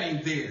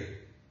standing there.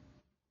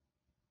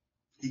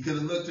 He could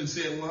have looked and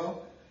said,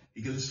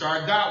 he could have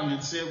started doubting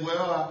and said,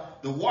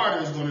 the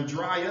water is going to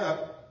dry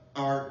up,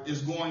 or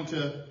is going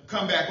to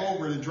come back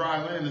over the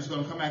dry land. It's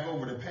going to come back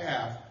over the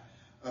path.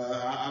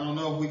 I don't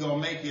know if we're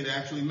going to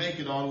actually make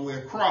it all the way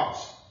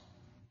across.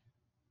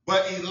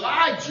 But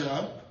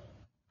Elijah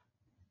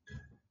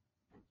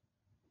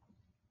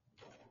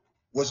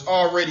was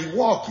already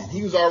walking.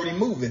 He was already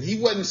moving. He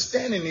wasn't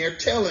standing there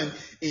telling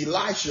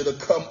Elisha to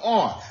come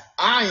on.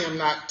 I am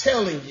not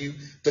telling you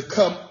to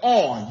come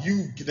on.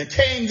 You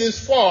came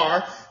this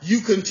far.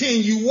 You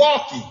continue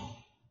walking.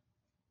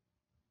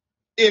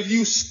 If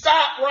you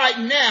stop right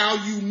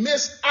now, you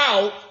miss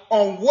out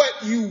on what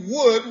you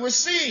would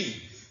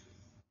receive.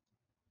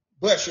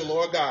 Bless you,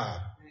 Lord God.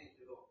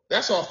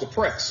 That's off the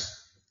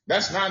press.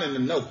 That's not in the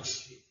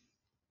notes.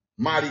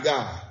 Mighty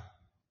God.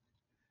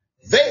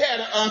 They had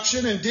an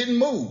unction and didn't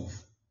move.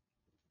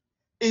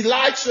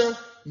 Elisha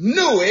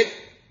knew it,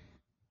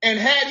 and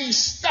had he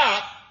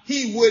stopped,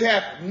 he would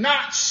have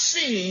not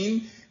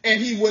seen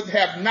and he would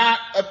have not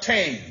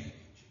obtained.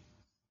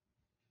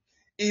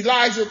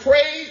 Elijah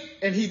prayed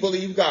and he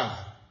believed God.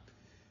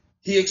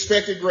 He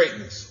expected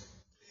greatness.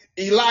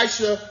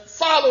 Elisha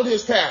followed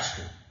his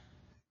pastor.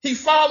 He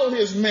followed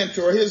his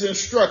mentor, his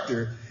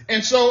instructor.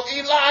 And so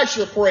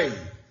Elisha prayed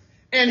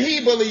and he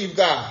believed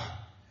God.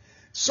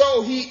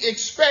 So he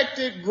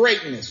expected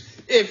greatness.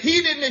 If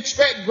he didn't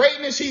expect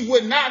greatness, he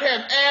would not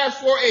have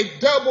asked for a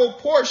double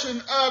portion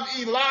of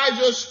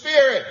Elijah's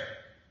spirit.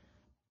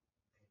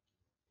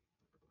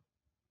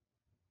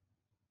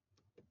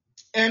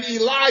 And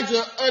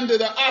Elijah, under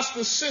the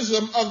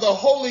ostracism of the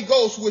Holy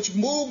Ghost, which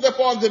moved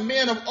upon the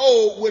men of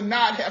old, would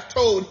not have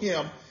told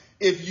him,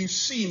 if you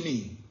see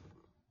me.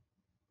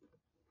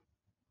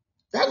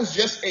 There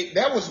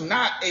was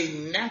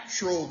nothing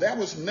natural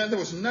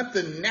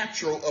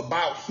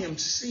about him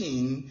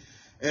seeing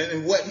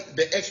and what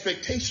the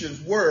expectations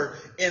were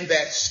in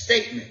that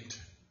statement.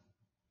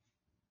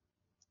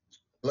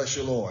 Bless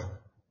you, Lord.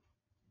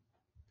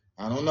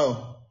 I don't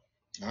know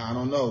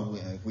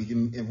if we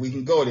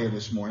can go there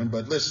this morning,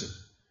 but listen,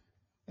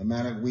 no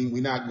matter,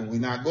 we're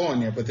not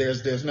going there, but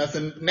there's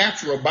nothing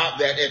natural about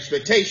that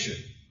expectation.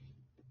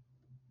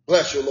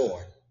 Bless you,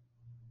 Lord.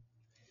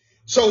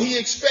 So he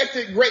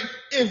expected great.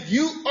 If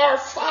you are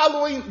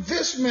following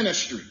this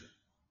ministry,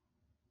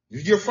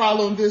 if you're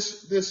following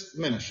this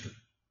ministry,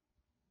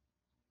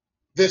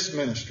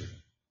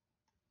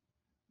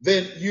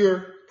 then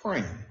you're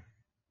praying.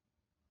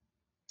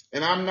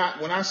 And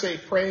when I say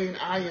praying,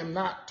 I am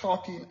not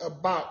talking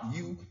about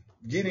you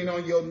getting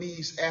on your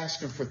knees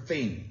asking for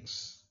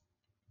things.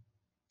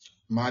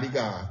 Mighty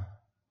God.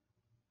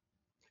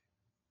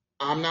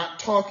 I'm not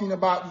talking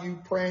about you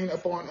praying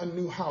upon a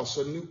new house,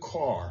 a new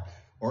car,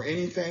 or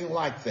anything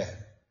like that.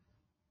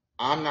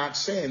 I'm not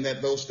saying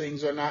that those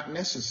things are not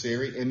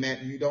necessary and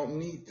that you don't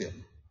need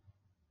them.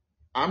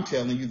 I'm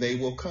telling you they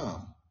will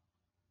come.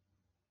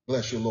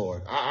 Bless you,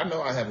 Lord. I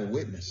know I have a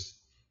witness.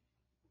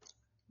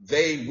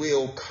 They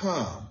will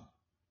come.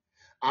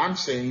 I'm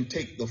saying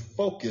take the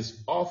focus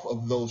off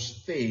of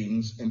those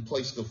things and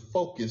place the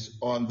focus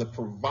on the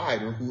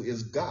provider, who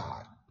is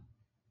God.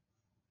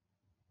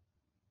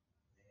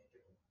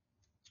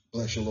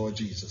 Bless you, Lord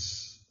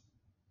Jesus.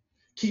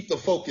 Keep the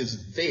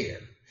focus there.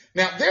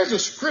 Now, there's a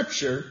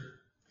scripture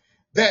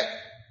that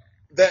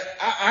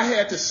I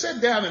had to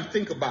sit down and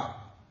think about.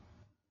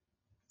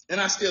 And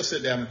I still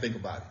sit down and think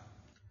about it.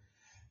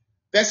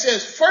 That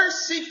says,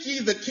 first seek ye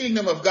the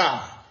kingdom of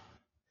God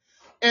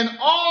and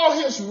all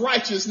his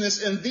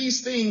righteousness, and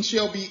these things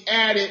shall be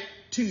added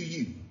to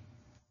you.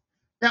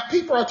 Now,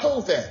 people are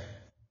told that.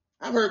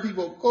 I've heard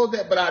people quote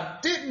that, but I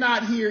did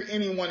not hear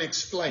anyone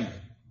explain it.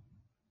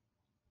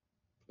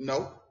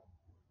 No,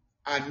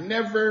 I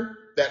never,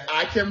 that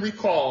I can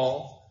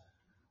recall,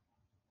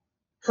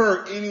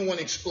 heard anyone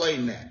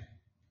explain that.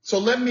 So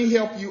let me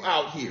help you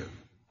out here.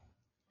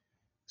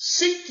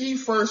 Seek ye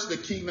first the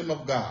kingdom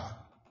of God.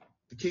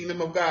 The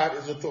kingdom of God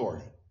is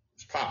authority.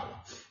 It's power.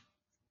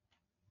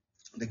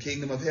 The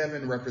kingdom of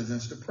heaven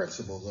represents the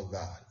principles of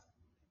God.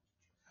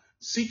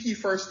 Seek ye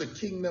first the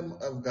kingdom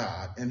of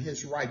God and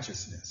his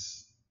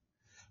righteousness.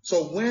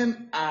 So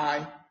when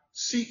I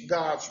seek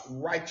God's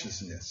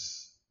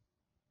righteousness,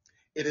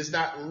 it is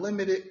not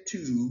limited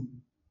to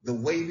the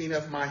waving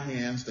of my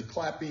hands, the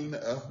clapping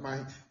of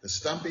the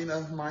stumping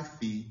of my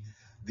feet,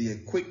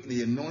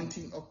 the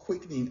anointing or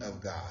quickening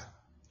of God.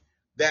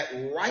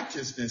 That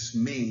righteousness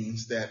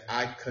means that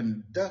I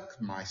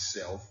conduct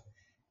myself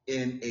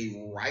in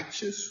a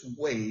righteous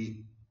way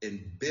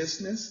in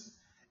business,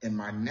 in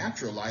my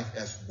natural life,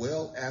 as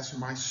well as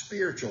my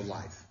spiritual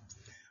life.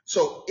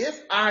 So if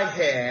I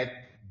had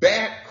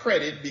bad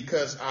credit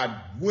because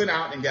I went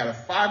out and got a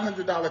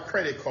 $500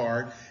 credit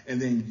card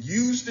and then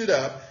used it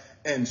up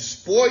and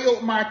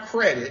spoiled my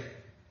credit,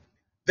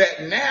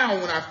 that now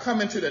when I've come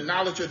into the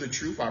knowledge of the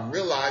truth, I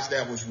realized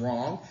that was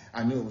wrong.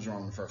 I knew it was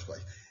wrong in the first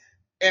place.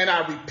 And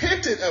I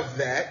repented of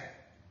that,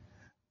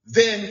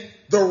 then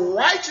the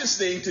righteous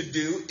thing to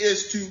do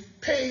is to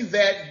pay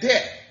that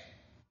debt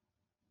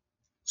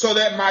so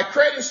that my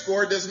credit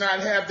score does not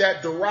have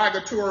that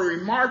derogatory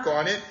remark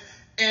on it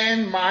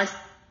and my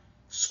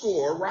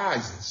score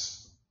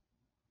rises.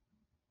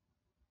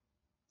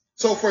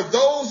 So for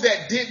those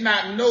that did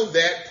not know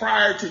that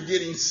prior to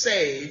getting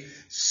saved,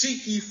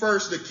 seek ye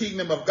first the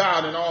kingdom of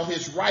God and all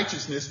his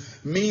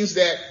righteousness means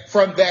that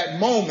from that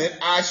moment,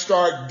 I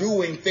start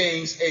doing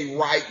things a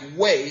right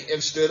way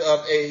instead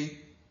of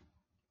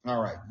all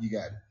right, you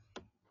got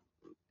it.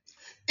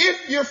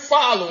 If you're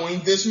following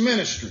this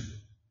ministry,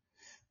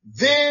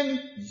 then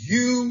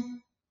you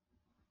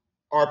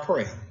are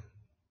praying.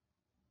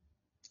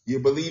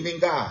 You're believing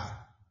God.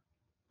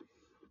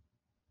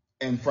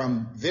 And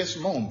from this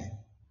moment,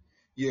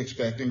 you're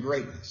expecting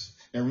greatness.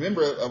 And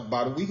remember,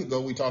 about a week ago,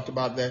 we talked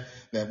about that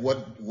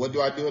what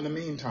do I do in the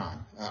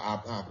meantime?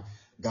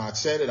 God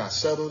said it, I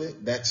settled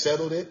it, that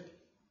settled it.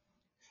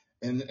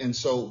 And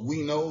so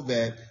we know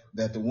that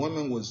the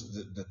woman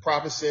the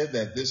prophet said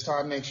that this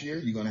time next year,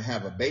 you're going to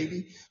have a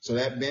baby. So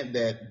that meant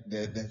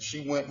that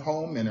she went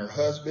home and her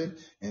husband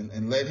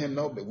and let him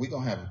know that we're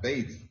going to have a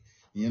baby,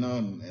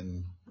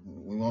 and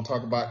we won't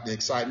talk about the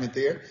excitement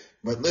there.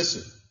 But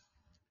listen,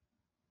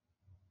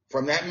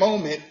 from that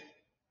moment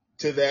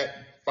to that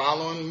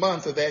following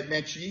month of that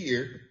next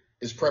year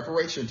is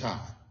preparation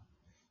time.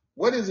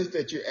 What is it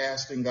that you're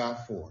asking God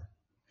for?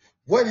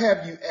 What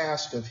have you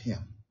asked of him?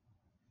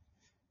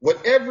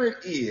 Whatever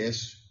it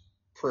is,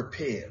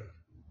 prepare.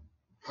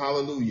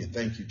 Hallelujah.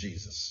 Thank you,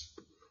 Jesus.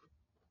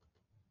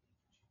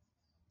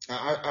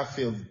 I've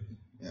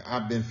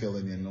been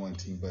feeling the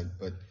anointing,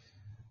 but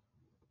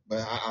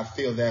I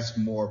feel that's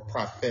more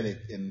prophetic.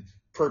 And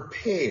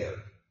prepare.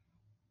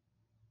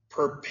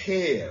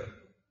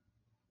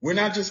 We're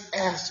not just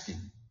asking.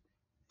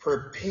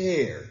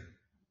 Prepare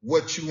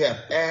what you have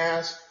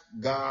asked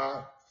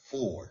God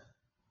for.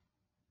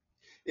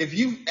 If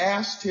you've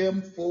asked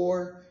him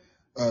for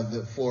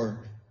whatever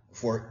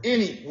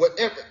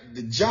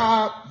the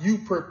job, you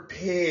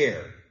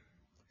prepare.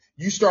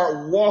 You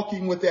start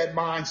walking with that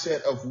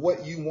mindset of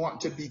what you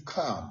want to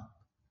become.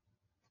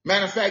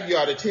 Matter of fact, you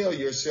ought to tell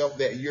yourself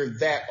that you're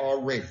that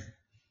already.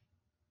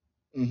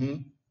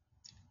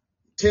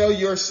 Tell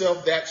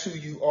yourself that's who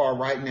you are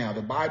right now.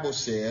 The Bible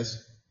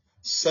says,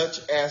 such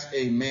as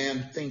a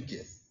man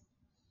thinketh,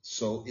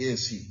 so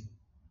is he.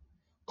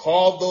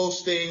 Call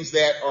those things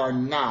that are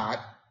not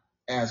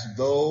as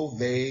though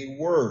they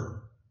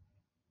were.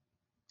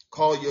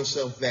 Call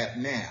yourself that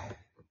now.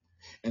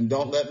 And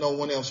don't let no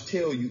one else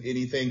tell you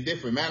anything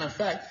different. Matter of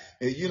fact,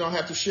 you don't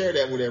have to share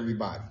that with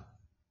everybody.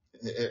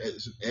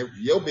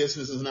 Your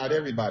business is not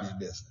everybody's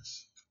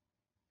business.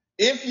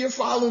 If you're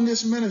following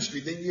this ministry,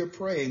 then you're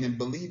praying and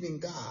believing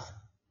God.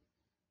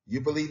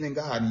 You believe in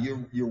God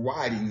and you're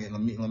riding it.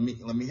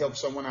 Let me help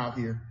someone out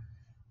here.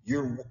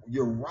 You're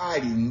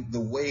riding the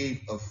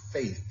wave of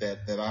faith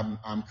that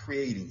I'm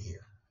creating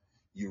here.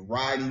 You're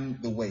riding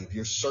the wave.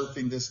 You're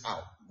surfing this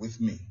out with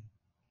me.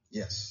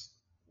 Yes,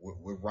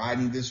 we're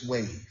riding this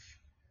wave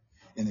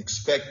and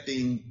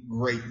expecting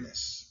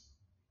greatness.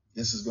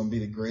 This is going to be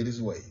the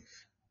greatest wave.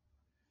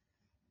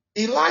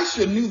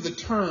 Elisha knew the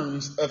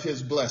terms of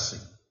his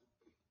blessing.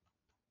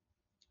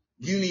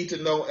 You need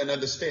to know and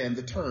understand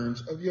the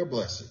terms of your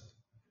blessing.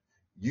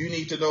 You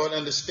need to know and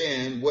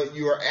understand what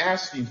you are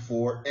asking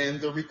for and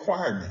the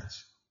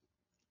requirements.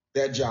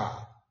 That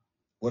job.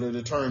 What are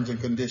the terms and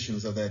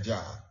conditions of that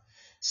job?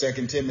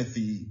 2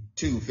 Timothy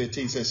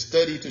 2:15 says,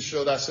 study to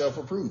show thyself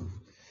approved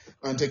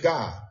unto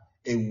God,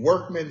 a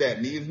workman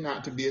that needeth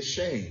not to be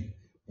ashamed,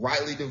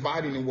 rightly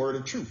dividing the word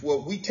of truth.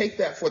 Well, we take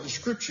that for the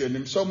scripture,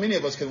 and so many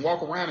of us can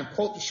walk around and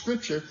quote the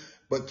scripture,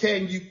 but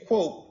can you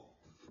quote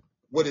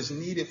what is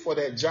needed for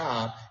that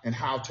job and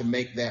how to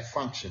make that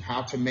function,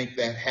 how to make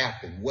that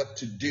happen, what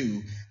to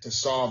do to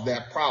solve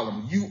that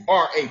problem? You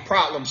are a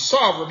problem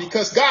solver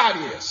because God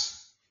is.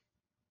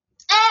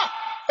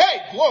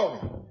 Hey, glory.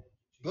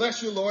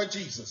 Bless you, Lord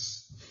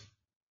Jesus.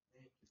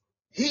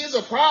 He is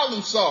a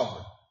problem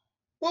solver.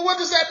 Well, what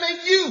does that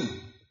make you?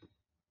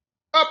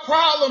 A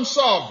problem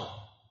solver.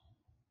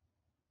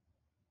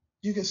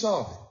 You can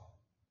solve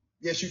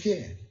it. Yes, you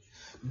can.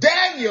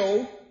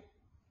 Daniel,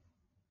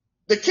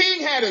 the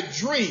king had a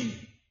dream.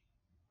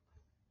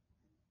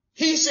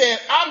 He said,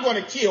 I'm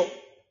going to kill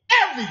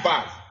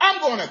everybody.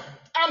 I'm going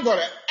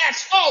to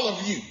ask all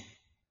of you.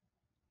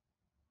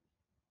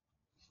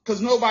 Because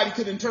nobody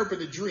could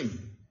interpret the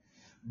dream.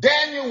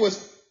 Daniel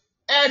was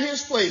at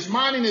his place,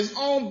 minding his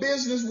own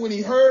business when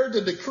he heard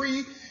the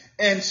decree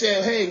and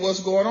said, hey,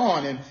 what's going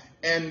on?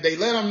 And they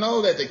let him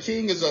know that the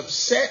king is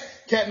upset.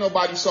 Can't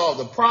nobody solve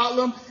the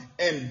problem.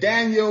 And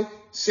Daniel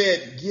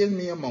said, give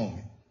me a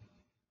moment.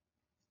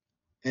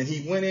 And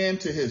he went in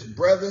to his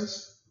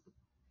brothers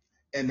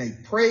and they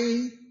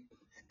prayed.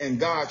 And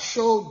God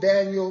showed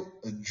Daniel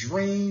a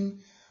dream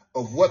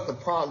of what the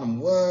problem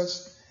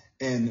was.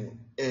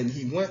 And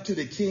he went to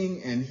the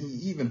king and he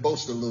even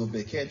boasted a little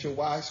bit. Can't you,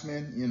 wise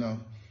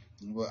men?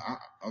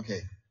 Okay.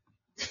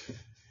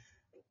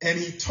 And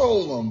he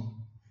told him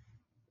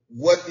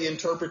what the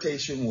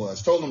interpretation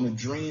was, told him the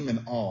dream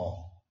and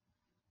all.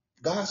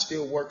 God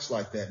still works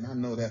like that. And I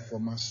know that for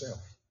myself.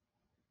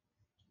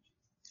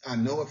 I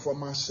know it for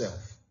myself.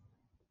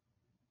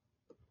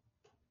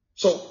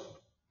 So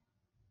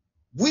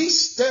we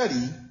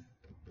study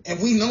and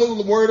we know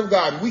the word of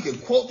God and we can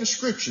quote the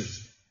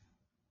scriptures.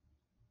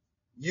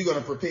 You're going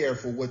to prepare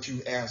for what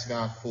you ask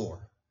God for.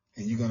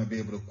 And you're going to be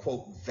able to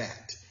quote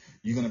that.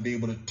 You're going to be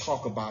able to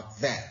talk about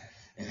that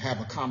and have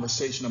a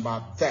conversation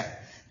about that.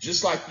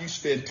 Just like you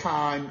spend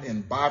time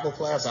in Bible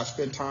class, I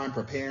spend time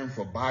preparing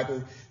for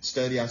Bible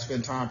study. I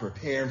spend time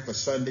preparing for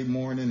Sunday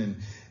morning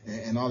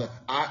and all that.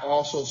 I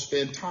also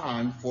spend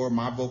time for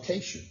my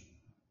vocation.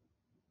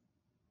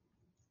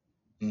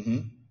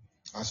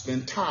 I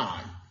spend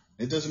time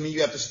It doesn't mean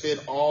you have to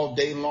spend all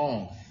day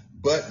long,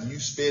 but you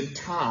spend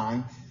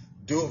time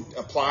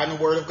applying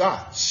the word of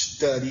God.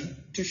 Study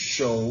to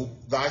show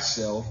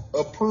thyself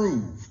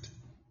approved.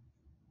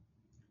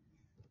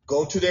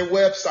 Go to their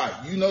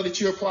website. You know that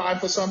you're applying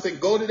for something.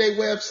 Go to their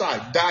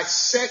website.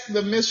 Dissect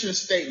the mission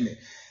statement.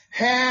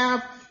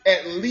 Have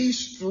at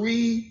least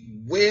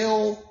 3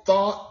 well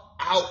thought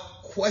out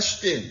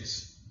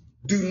questions.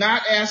 Do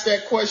not ask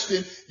that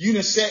question you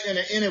done sat in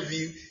an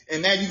interview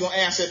and now you're going to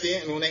ask at the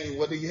end,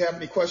 well, do you have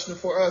any questions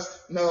for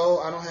us? No,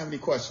 I don't have any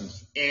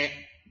questions.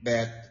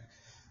 Bad.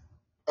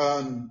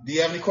 Do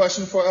you have any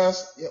questions for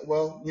us? Yeah,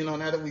 well, now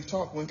that we've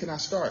talked, when can I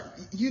start?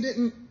 You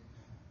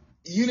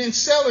didn't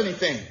sell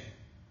anything.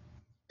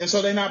 And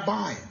so they're not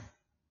buying.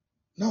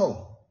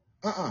 No.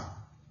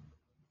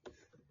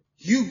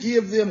 You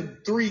give them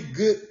 3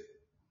 good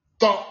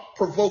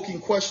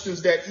thought-provoking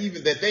questions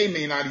that they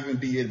may not even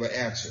be able to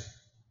answer.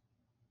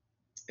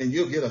 And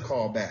you'll get a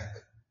call back.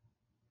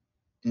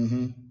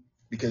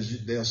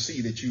 Because they'll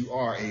see that you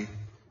are a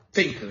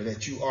thinker,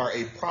 that you are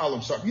a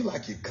problem solver. You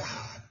like your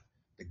God,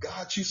 the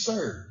God you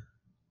serve.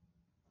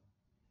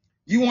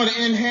 You want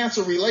to enhance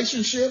a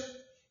relationship?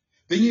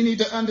 Then you need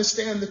to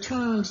understand the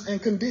terms and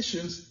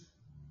conditions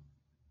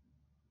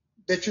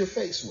that you're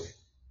faced with.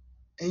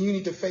 And you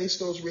need to face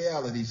those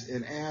realities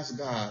and ask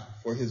God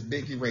for his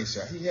big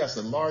eraser. He has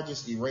the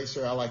largest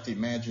eraser I like to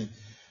imagine,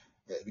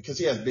 because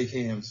he has big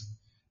hands.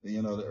 The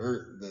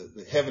earth,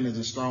 the heaven is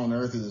his throne, the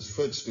earth is his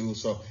footstool.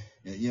 So,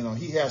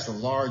 he has the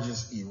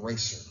largest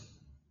eraser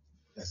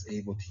that's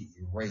able to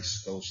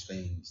erase those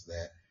things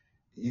that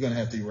you're going to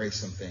have to erase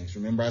some things.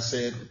 Remember I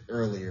said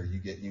earlier,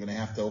 you're going to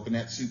have to open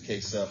that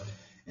suitcase up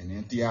and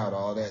empty out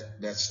all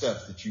that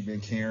stuff that you've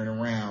been carrying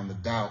around, the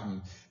doubt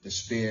and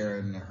despair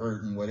and the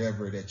hurt and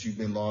whatever that you've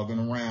been logging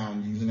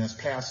around using as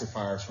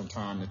pacifiers from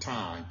time to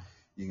time.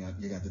 You're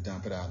going to have to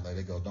dump it out and let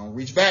it go. Don't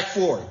reach back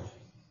for it.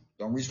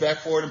 Don't reach back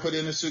for it and put it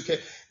in the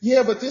suitcase.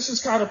 Yeah, but this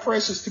is kind of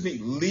precious to me.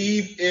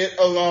 Leave it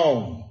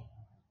alone.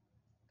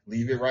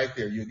 Leave it right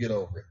there. You'll get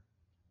over it.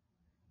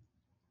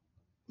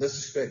 Let's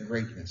expect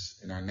greatness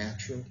in our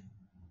natural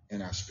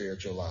and our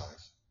spiritual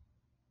lives.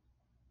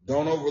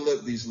 Don't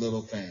overlook these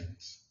little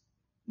things.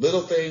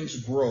 Little things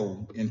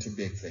grow into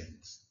big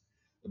things.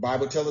 The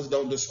Bible tells us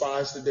don't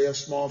despise the day of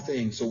small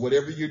things. So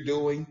whatever you're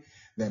doing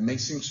that may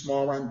seem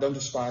small, don't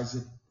despise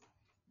it.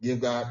 Give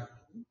God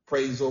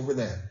praise over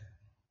that.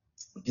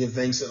 Give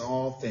thanks in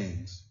all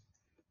things.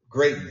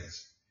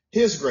 Greatness,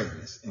 his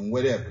greatness, and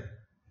whatever.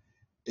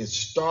 It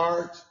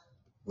starts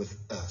with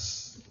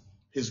us,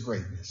 his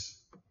greatness.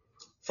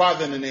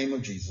 Father, in the name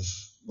of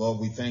Jesus, Lord,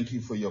 we thank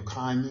you for your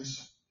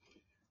kindness.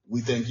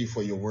 We thank you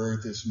for your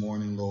word this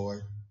morning,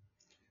 Lord.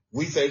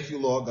 We thank you,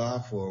 Lord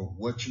God, for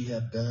what you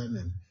have done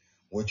and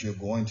what you're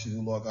going to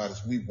do, Lord God,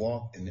 as we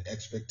walk in the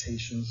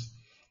expectations,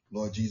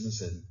 Lord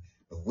Jesus, and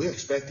we're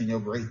expecting your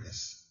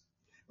greatness.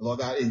 Lord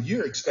God, and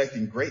you're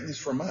expecting greatness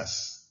from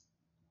us.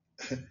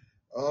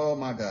 Oh,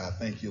 my God.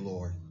 Thank you,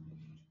 Lord.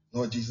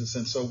 Lord Jesus.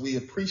 And so we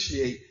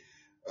appreciate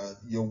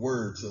your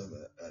words of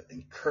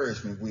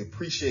encouragement. We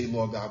appreciate,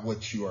 Lord God,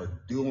 what you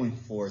are doing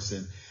for us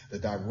and the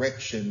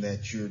direction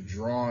that you're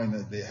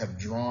that have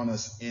drawn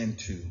us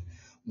into,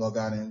 Lord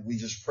God. And we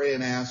just pray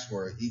and ask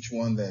for each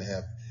one that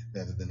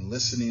have been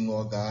listening,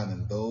 Lord God,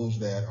 and those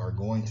that are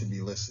going to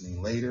be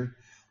listening later,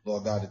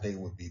 Lord God, that they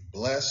would be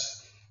blessed,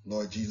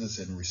 Lord Jesus,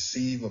 and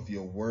receive of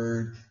your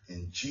word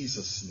in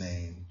Jesus'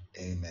 name.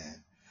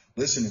 Amen.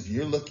 Listen, if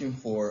you're looking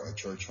for a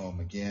church home,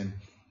 again,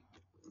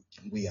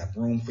 we have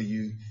room for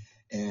you.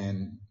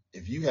 And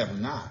if you have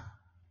not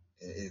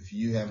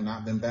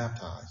been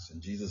baptized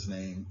in Jesus'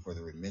 name for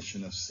the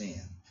remission of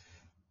sin,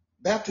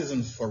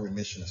 baptism is for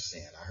remission of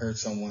sin. I heard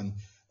someone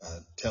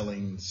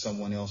telling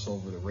someone else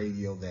over the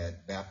radio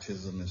that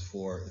baptism is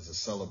a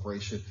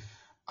celebration.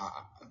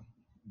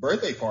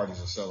 Birthday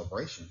parties are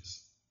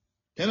celebrations.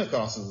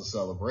 Pentecost is a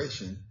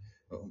celebration.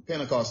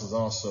 Pentecost is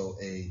also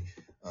a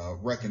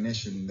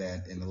recognition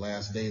that in the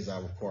last days I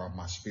will pour out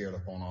my spirit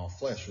upon all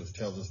flesh, which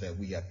tells us that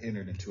we have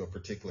entered into a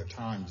particular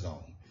time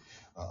zone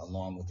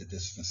along with the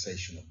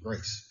dispensation of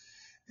grace.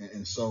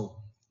 And so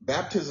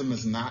baptism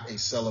is not a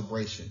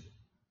celebration.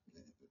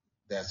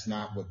 That's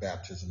not what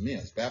baptism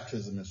is.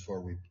 Baptism is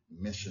for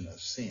remission of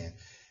sin.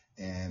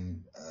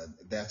 And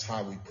that's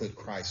how we put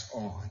Christ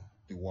on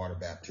through water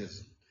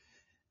baptism.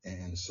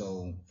 And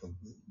so for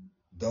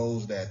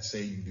those that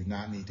say you do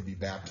not need to be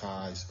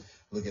baptized,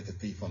 look at the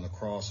thief on the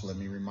cross. Let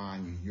me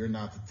remind you, you're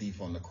not the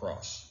thief on the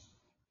cross.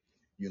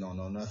 You don't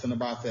know nothing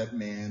about that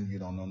man. You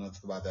don't know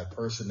nothing about that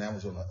person. That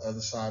was on the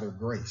other side of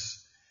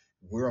grace.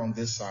 We're on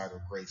this side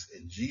of grace.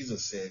 And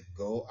Jesus said,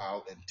 go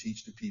out and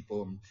teach the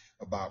people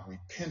about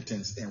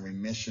repentance and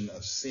remission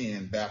of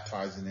sin,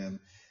 baptizing them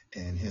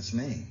in his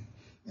name.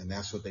 And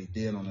that's what they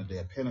did on the day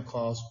of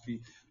Pentecost.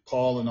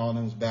 Paul and all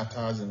them was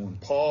baptized. And when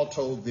Paul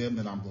told them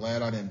that I'm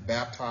glad I didn't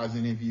baptize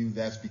any of you,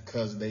 that's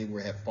because they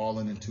had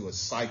fallen into a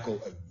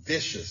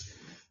vicious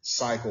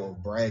cycle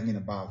of bragging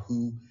about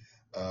who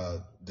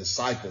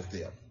discipled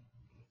them.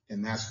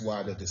 And that's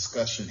why the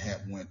discussion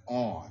had went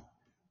on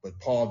but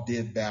Paul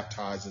did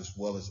baptize as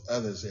well as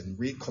others. And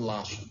read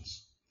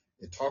Colossians.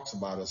 It talks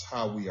about us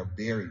how we are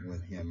buried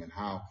with him and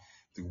how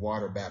through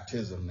water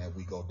baptism that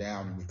we go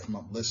down and we come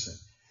up. Listen,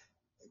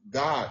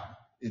 God,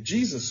 if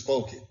Jesus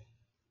spoke it,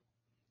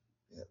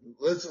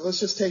 let's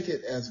just take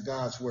it as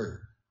God's word.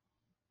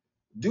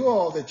 Do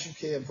all that you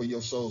can for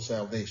your soul's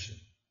salvation.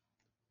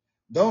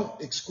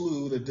 Don't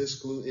exclude or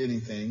disclude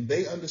anything.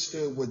 They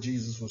understood what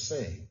Jesus was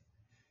saying.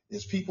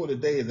 There's people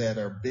today that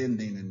are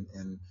bending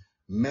and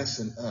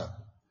messing up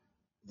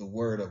the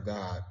word of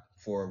God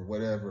for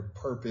whatever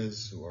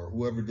purpose, or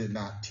whoever did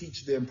not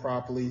teach them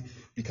properly,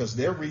 because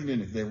they're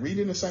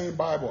reading the same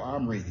Bible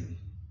I'm reading.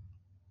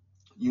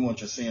 You want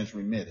your sins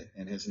remitted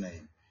in his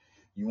name.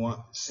 You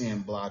want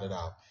sin blotted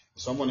out.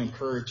 So I want to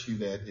encourage you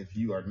that if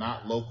you are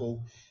not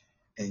local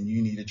and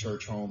you need a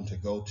church home to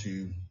go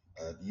to,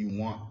 you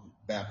want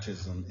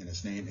baptism in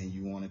his name and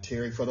you want to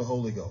tarry for the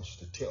Holy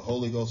Ghost. The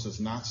Holy Ghost is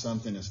not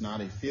something, it's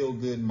not a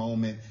feel-good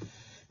moment.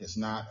 It's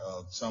not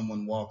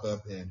someone walk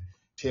up and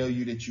tell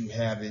you that you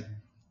have it.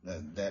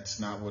 That's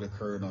not what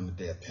occurred on the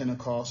day of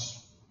Pentecost.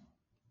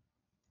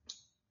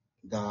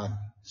 God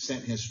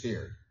sent his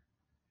spirit,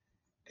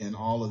 and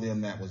all of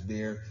them that was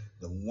there,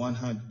 the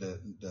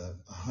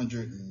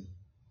 100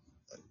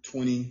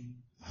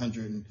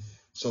 and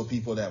so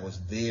people that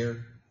was there,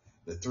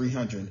 the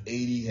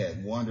 380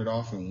 had wandered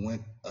off and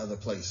went other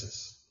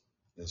places.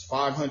 There's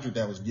 500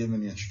 that was given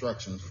the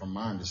instructions from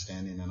my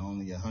understanding, and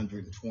only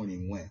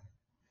 120 went.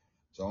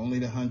 So only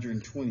the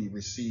 120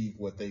 received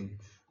what they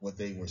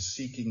were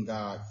seeking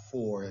God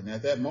for. And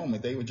at that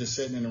moment, they were just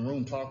sitting in a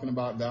room talking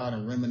about God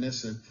and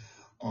reminiscing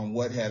on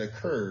what had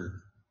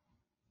occurred.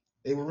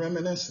 They were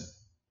reminiscing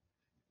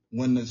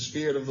when the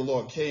Spirit of the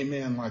Lord came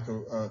in like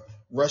a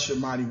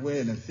rushing mighty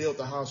wind and filled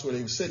the house where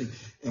they were sitting.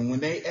 And when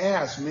they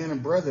asked, men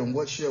and brethren,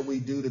 what shall we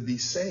do to be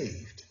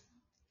saved?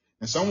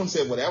 And someone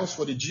said, well, that was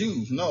for the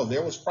Jews. No,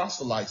 there was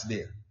proselytes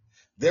there.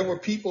 There were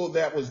people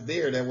that was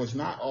there that was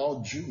not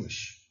all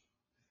Jewish.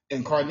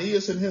 And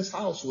Cornelius and his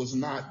house was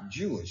not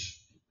Jewish.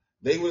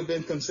 They would have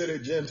been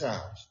considered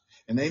Gentiles.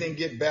 And they didn't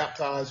get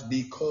baptized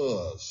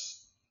because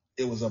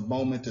it was a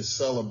moment to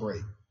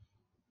celebrate.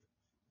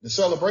 The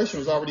celebration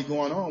was already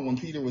going on when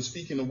Peter was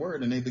speaking the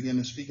word, and they began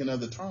to speak in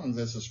other tongues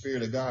as the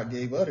Spirit of God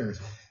gave utterance.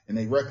 And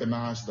they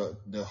recognized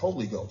the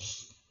Holy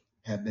Ghost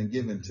had been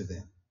given to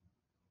them.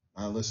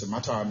 Listen, my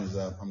time is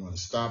up. I'm going to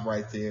stop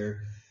right there.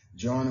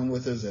 Join in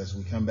with us as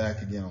we come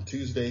back again on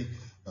Tuesday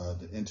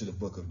into the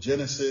book of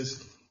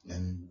Genesis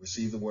and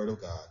receive the word of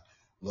God.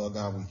 Lord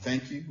God, we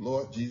thank you,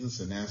 Lord Jesus,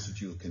 and ask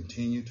that you will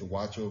continue to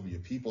watch over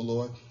your people,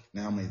 Lord.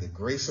 Now may the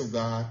grace of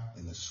God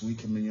and the sweet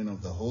communion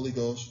of the Holy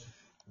Ghost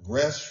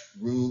rest,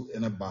 rule,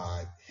 and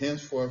abide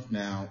henceforth,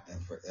 now,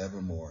 and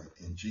forevermore.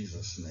 In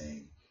Jesus'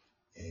 name,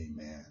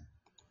 amen.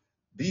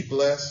 Be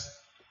blessed.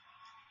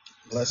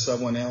 Bless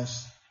someone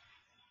else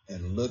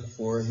and look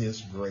for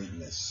his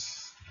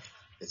greatness.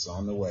 It's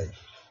on the way.